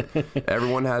 Like,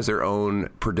 everyone has their own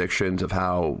predictions of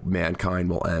how mankind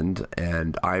will end,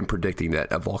 and I'm predicting that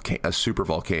a super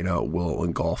volcano will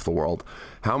engulf the world.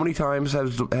 How many times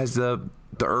has the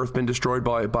Earth been destroyed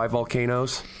by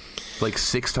volcanoes? Like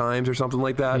 6 times or something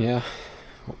like that? Yeah.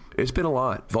 It's been a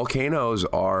lot. Volcanoes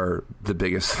are the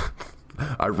biggest.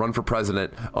 I run for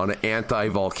president on an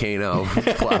anti-volcano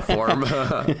platform.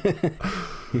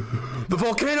 The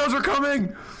volcanoes are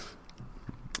coming.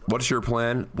 What's your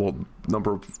plan? Well,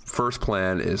 first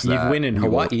plan is that you'd win in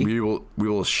Hawaii. We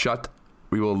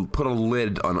will put a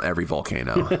lid on every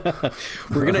volcano.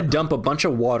 We're gonna dump a bunch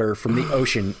of water from the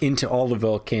ocean into all the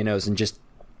volcanoes and just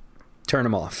turn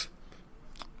them off.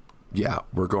 Yeah,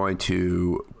 we're going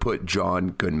to put John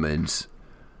Goodman's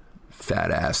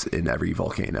fat ass in every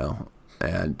volcano,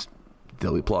 and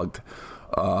they'll be plugged.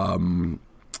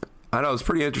 I know, it's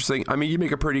pretty interesting. I mean, you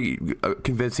make a pretty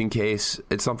convincing case.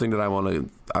 It's something that I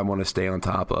want to stay on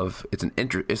top of.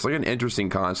 It's like an interesting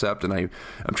concept, and I'm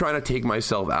trying to take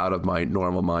myself out of my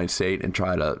normal mind state and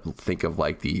try to think of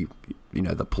like the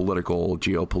political,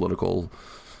 geopolitical,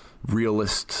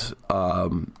 realist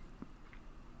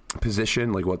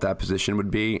position, like what that position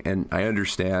would be. And I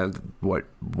understand what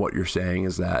you're saying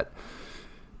is that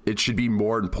it should be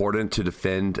more important to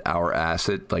defend our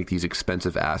asset, like these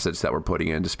expensive assets that we're putting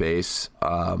into space,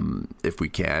 if we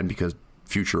can, because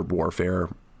future warfare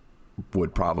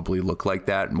would probably look like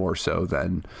that more so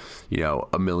than,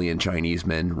 a million Chinese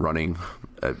men running,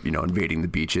 invading the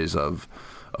beaches of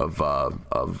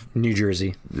New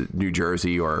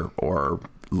Jersey or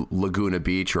Laguna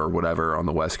Beach or whatever on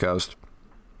the West Coast.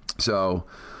 So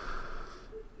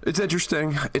it's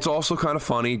interesting. It's also kind of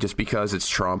funny just because it's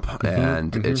Trump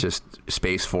and it's just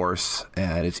Space Force,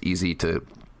 and it's easy to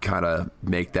kind of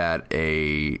make that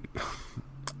a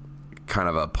kind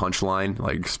of a punchline,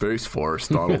 like Space Force,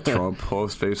 Donald Trump,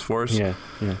 Space Force. Yeah.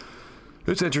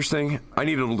 It's interesting. I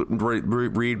need to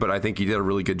read, but I think he did a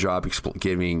really good job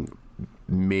giving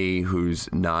me,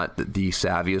 who's not the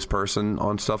savviest person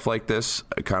on stuff like this,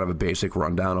 kind of a basic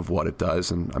rundown of what it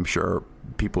does, and I'm sure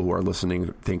people who are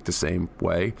listening think the same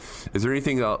way. Is there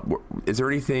anything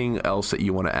else that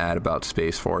you want to add about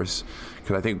Space Force?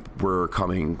 Because I think we're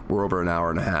over an hour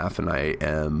and a half, and I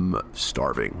am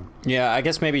starving. Yeah, I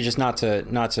guess maybe just not to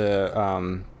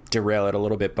derail it a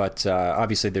little bit, but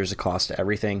obviously there's a cost to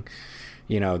everything.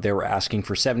 They were asking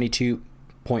for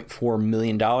 $72.4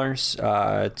 million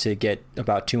to get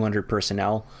about 200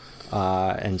 personnel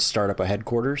and start up a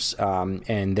headquarters,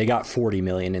 and they got $40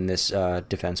 million in this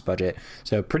defense budget,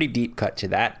 so pretty deep cut to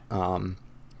that.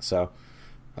 So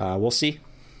we'll see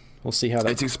how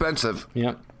that. It's expensive.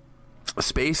 Yep.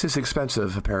 Space is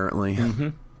expensive, apparently.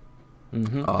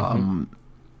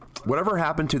 Whatever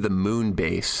happened to the moon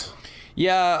base?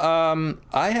 Yeah,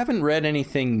 I haven't read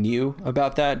anything new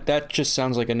about that. That just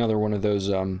sounds like another one of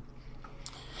those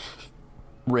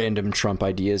random Trump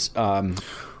ideas.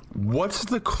 What's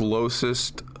the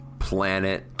closest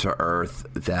planet to Earth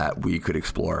that we could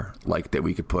explore, like that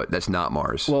we could put that's not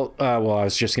Mars? Well, I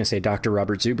was just gonna say Dr.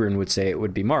 Robert Zubrin would say it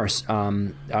would be Mars.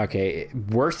 Okay,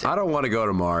 worth. I don't want to go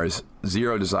to Mars.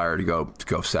 Zero desire to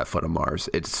go set foot on Mars.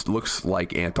 It looks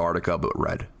like Antarctica but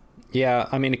red. Yeah,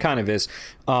 I mean it kind of is.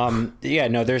 Yeah,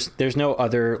 no, there's no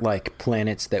other like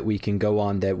planets that we can go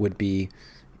on that would be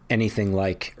anything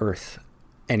like Earth.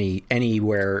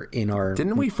 Anywhere in our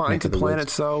didn't we find some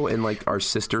planets though in like our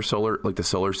sister solar, like the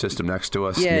solar system next to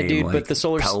us? Yeah, dude, like, but the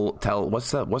solar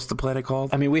what's the planet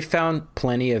called? I mean, we found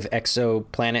plenty of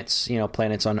exoplanets,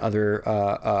 planets on other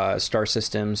star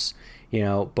systems,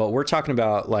 but we're talking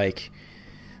about like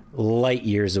light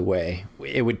years away.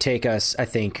 It would take us, I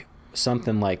think,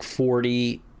 something like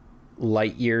 40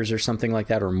 light years or something like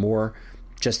that or more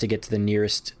just to get to the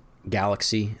nearest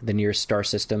galaxy, the nearest star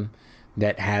system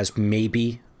that has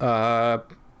maybe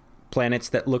planets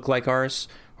that look like ours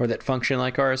or that function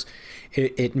like ours.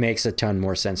 It makes a ton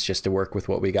more sense just to work with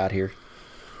what we got here.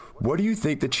 What do you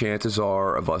think the chances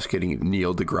are of us getting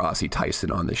Neil deGrasse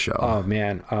Tyson on this show? Oh,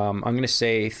 man. I'm going to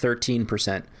say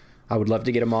 13%. I would love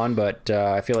to get him on, but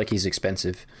I feel like he's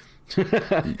expensive. Do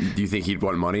you think he'd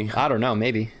want money? I don't know.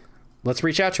 Maybe. Let's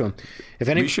reach out to him.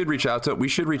 We should reach out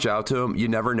to him. You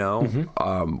never know.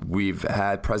 Mm-hmm. We've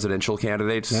had presidential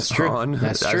candidates on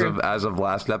as of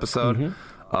last episode.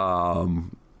 Mm-hmm.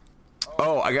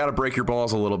 I got to break your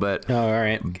balls a little bit. Oh, all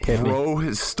right. Bro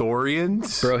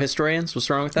historians? What's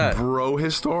wrong with that? Bro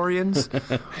historians?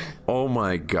 Oh,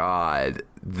 my God.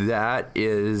 That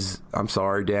is... I'm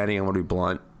sorry, Danny. I'm going to be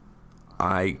blunt.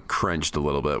 I cringed a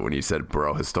little bit when you said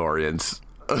bro historians.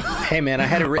 Hey, man, I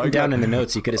had it written down in the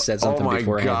notes. You could have said something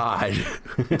beforehand. Oh, my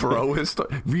God. Bro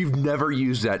historian. We've never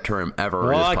used that term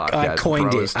ever in this podcast.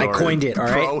 I coined it, all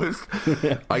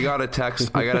right? I got a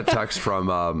text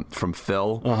from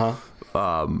Phil.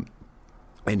 Uh-huh.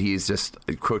 And he's just,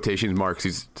 quotation marks,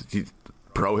 he's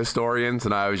pro historians.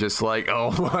 And I was just like,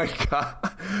 oh, my God.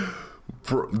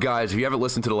 Guys, if you haven't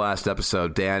listened to the last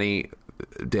episode, Danny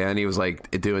was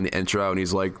like doing the intro and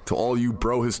he's like, to all you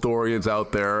bro historians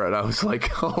out there, and I was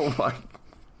like, oh my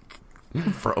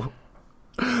bro,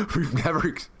 we've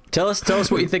never tell us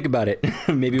what you think about it.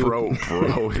 Maybe bro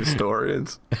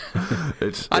historians.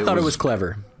 I thought it was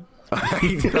clever.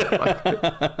 Hey,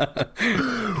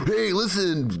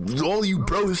 listen, all you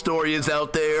bro historians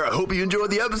out there, I hope you enjoyed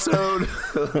the episode.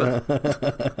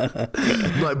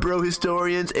 My bro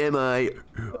historians and my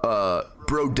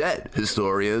bro debt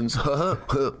historians.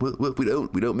 we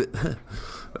don't.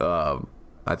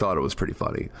 I thought it was pretty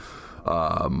funny.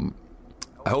 I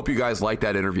hope you guys like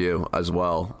that interview as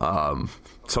well.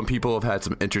 Some people have had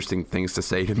some interesting things to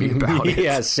say to me about it.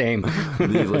 Yeah, same.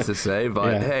 Needless to say,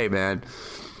 but hey, man.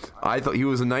 I thought he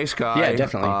was a nice guy. Yeah,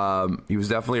 definitely. He was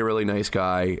definitely a really nice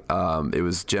guy. It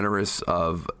was generous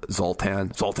of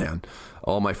Zoltan.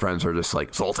 All my friends are just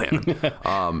like Zoltan.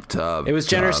 It was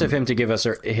generous of him to give us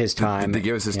his time. To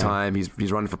give us his time.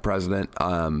 He's running for president.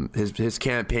 His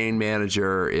campaign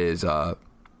manager is Pratik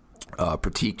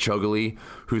Chougule,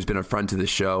 who's been a friend to the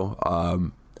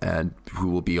show, and who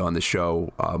will be on the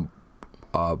show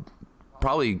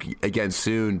probably again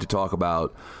soon to talk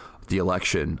about the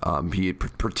election.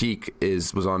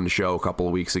 Pratik was on the show a couple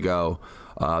of weeks ago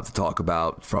to talk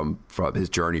about from his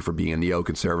journey from being a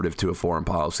neoconservative to a foreign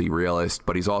policy realist,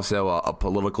 but he's also a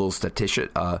political statistician.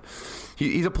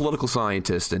 He's a political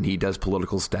scientist and he does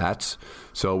political stats.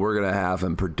 So we're going to have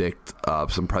him predict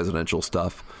some presidential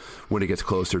stuff when it gets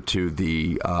closer to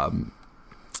the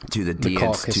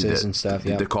caucuses and stuff.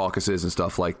 Yeah. The caucuses and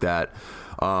stuff like that.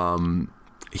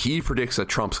 He predicts that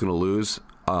Trump's going to lose.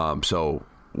 So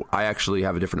I actually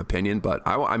have a different opinion, but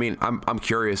I'm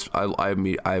curious. I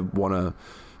want to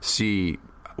see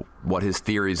what his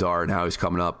theories are and how he's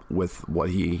coming up with what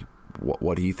he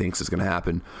thinks is going to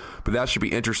happen. But that should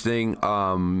be interesting.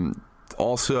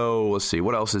 Also, let's see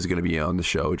what else is going to be on the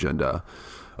show agenda.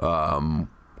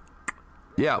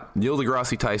 Yeah, Neil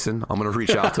deGrasse Tyson. I'm going to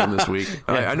reach out to him this week.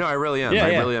 I know, I really am. Yeah,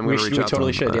 I really am going to reach out to him.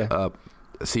 We totally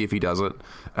should. See if he does it.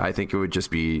 I think it would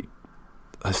just be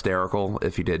hysterical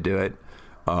if he did do it.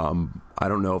 I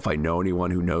don't know if I know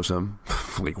anyone who knows him.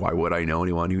 Like, why would I know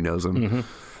anyone who knows him?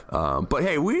 But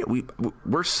hey,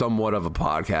 we're somewhat of a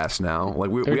podcast now.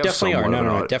 Like we definitely have are.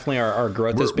 No, definitely our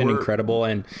growth has been incredible,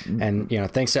 and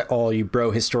thanks to all you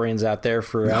bro historians out there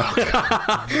for sticking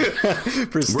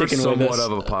with us. We're somewhat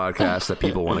of a podcast that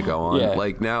people want to go on. Yeah.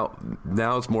 Like now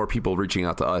it's more people reaching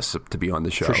out to us to be on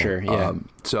the show. For sure.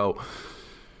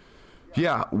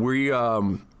 Yeah.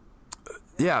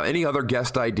 Any other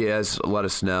guest ideas, let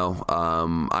us know.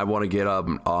 I want to get up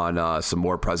on some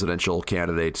more presidential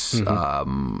candidates.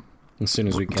 As soon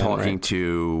as we can. Talking right?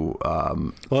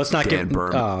 to let's not Dan get.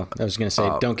 Byrne. I was going to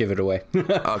say, don't give it away.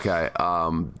 Okay.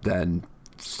 Then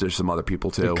there's some other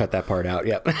people too. We'll cut that part out.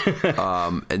 Yep.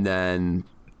 And then,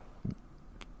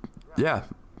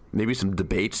 maybe some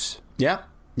debates. Yeah,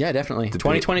 definitely.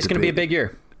 2020 is going to be a big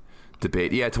year.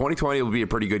 Debate. Yeah, 2020 will be a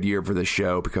pretty good year for the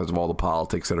show because of all the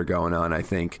politics that are going on, I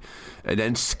think. And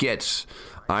then skits.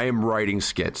 I am writing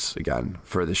skits again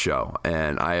for the show,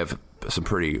 and I have some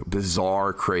pretty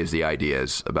bizarre, crazy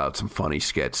ideas about some funny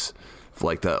skits,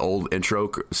 like the old intro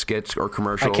skits or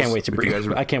commercials. I can't wait to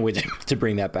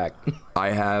bring that back. I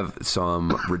have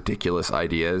some ridiculous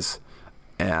ideas.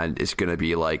 And it's going to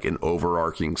be like an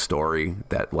overarching story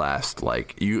that lasts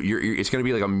like it's going to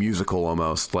be like a musical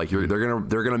almost. Like they're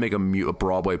gonna make a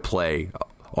Broadway play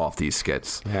off these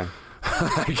skits. Yeah.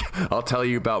 I'll tell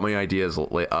you about my ideas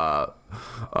later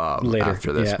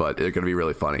after this, but they're going to be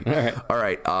really funny. All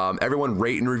right. Everyone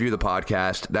rate and review the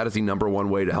podcast. That is the number one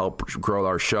way to help grow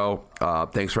our show.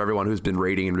 Thanks for everyone who's been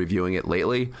rating and reviewing it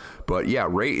lately. But yeah,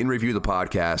 rate and review the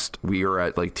podcast. We are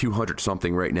at like 200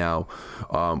 something right now.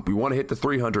 We want to hit the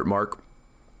 300 mark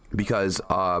because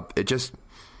it just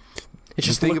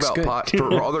think about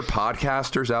for other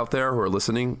podcasters out there who are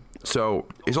listening. So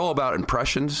it's all about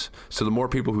impressions. So the more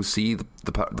people who see the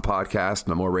podcast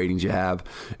and the more ratings you have,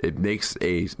 it makes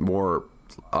a more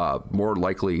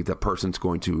likely that person's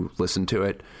going to listen to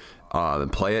it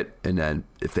and play it. And then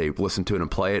if they listen to it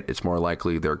and play it, it's more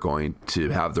likely they're going to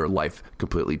have their life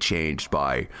completely changed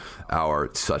by our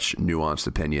such nuanced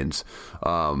opinions.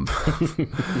 But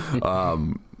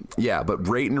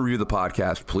rate and review the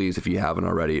podcast, please, if you haven't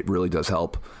already. It really does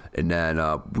help. And then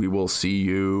we will see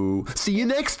you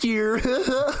next year.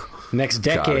 Next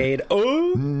decade.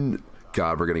 I'm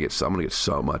gonna get so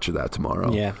much of that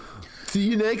tomorrow. Yeah. See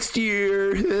you next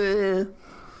year.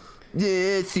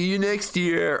 Yeah, see you next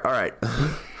year. All right.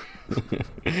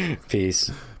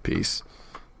 Peace.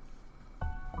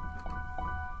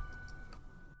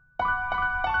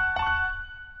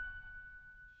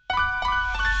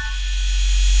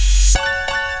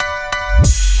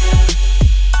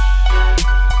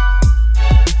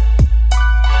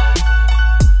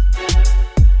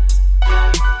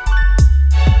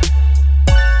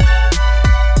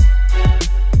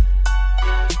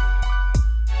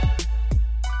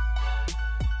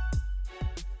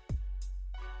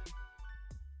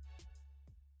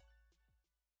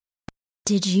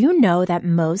 Did you know that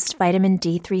most vitamin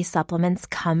D3 supplements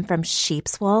come from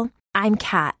sheep's wool? I'm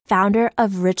Kat, founder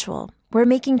of Ritual. We're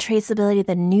making traceability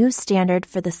the new standard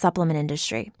for the supplement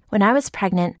industry. When I was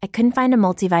pregnant, I couldn't find a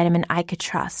multivitamin I could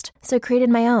trust, so I created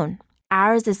my own.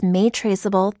 Ours is made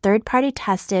traceable, third-party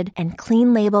tested, and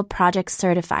clean label project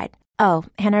certified. Oh,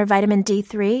 and our vitamin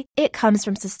D3? It comes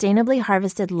from sustainably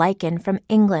harvested lichen from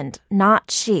England, not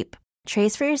sheep.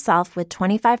 Trace for yourself with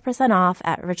 25% off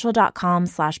at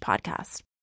ritual.com/podcast.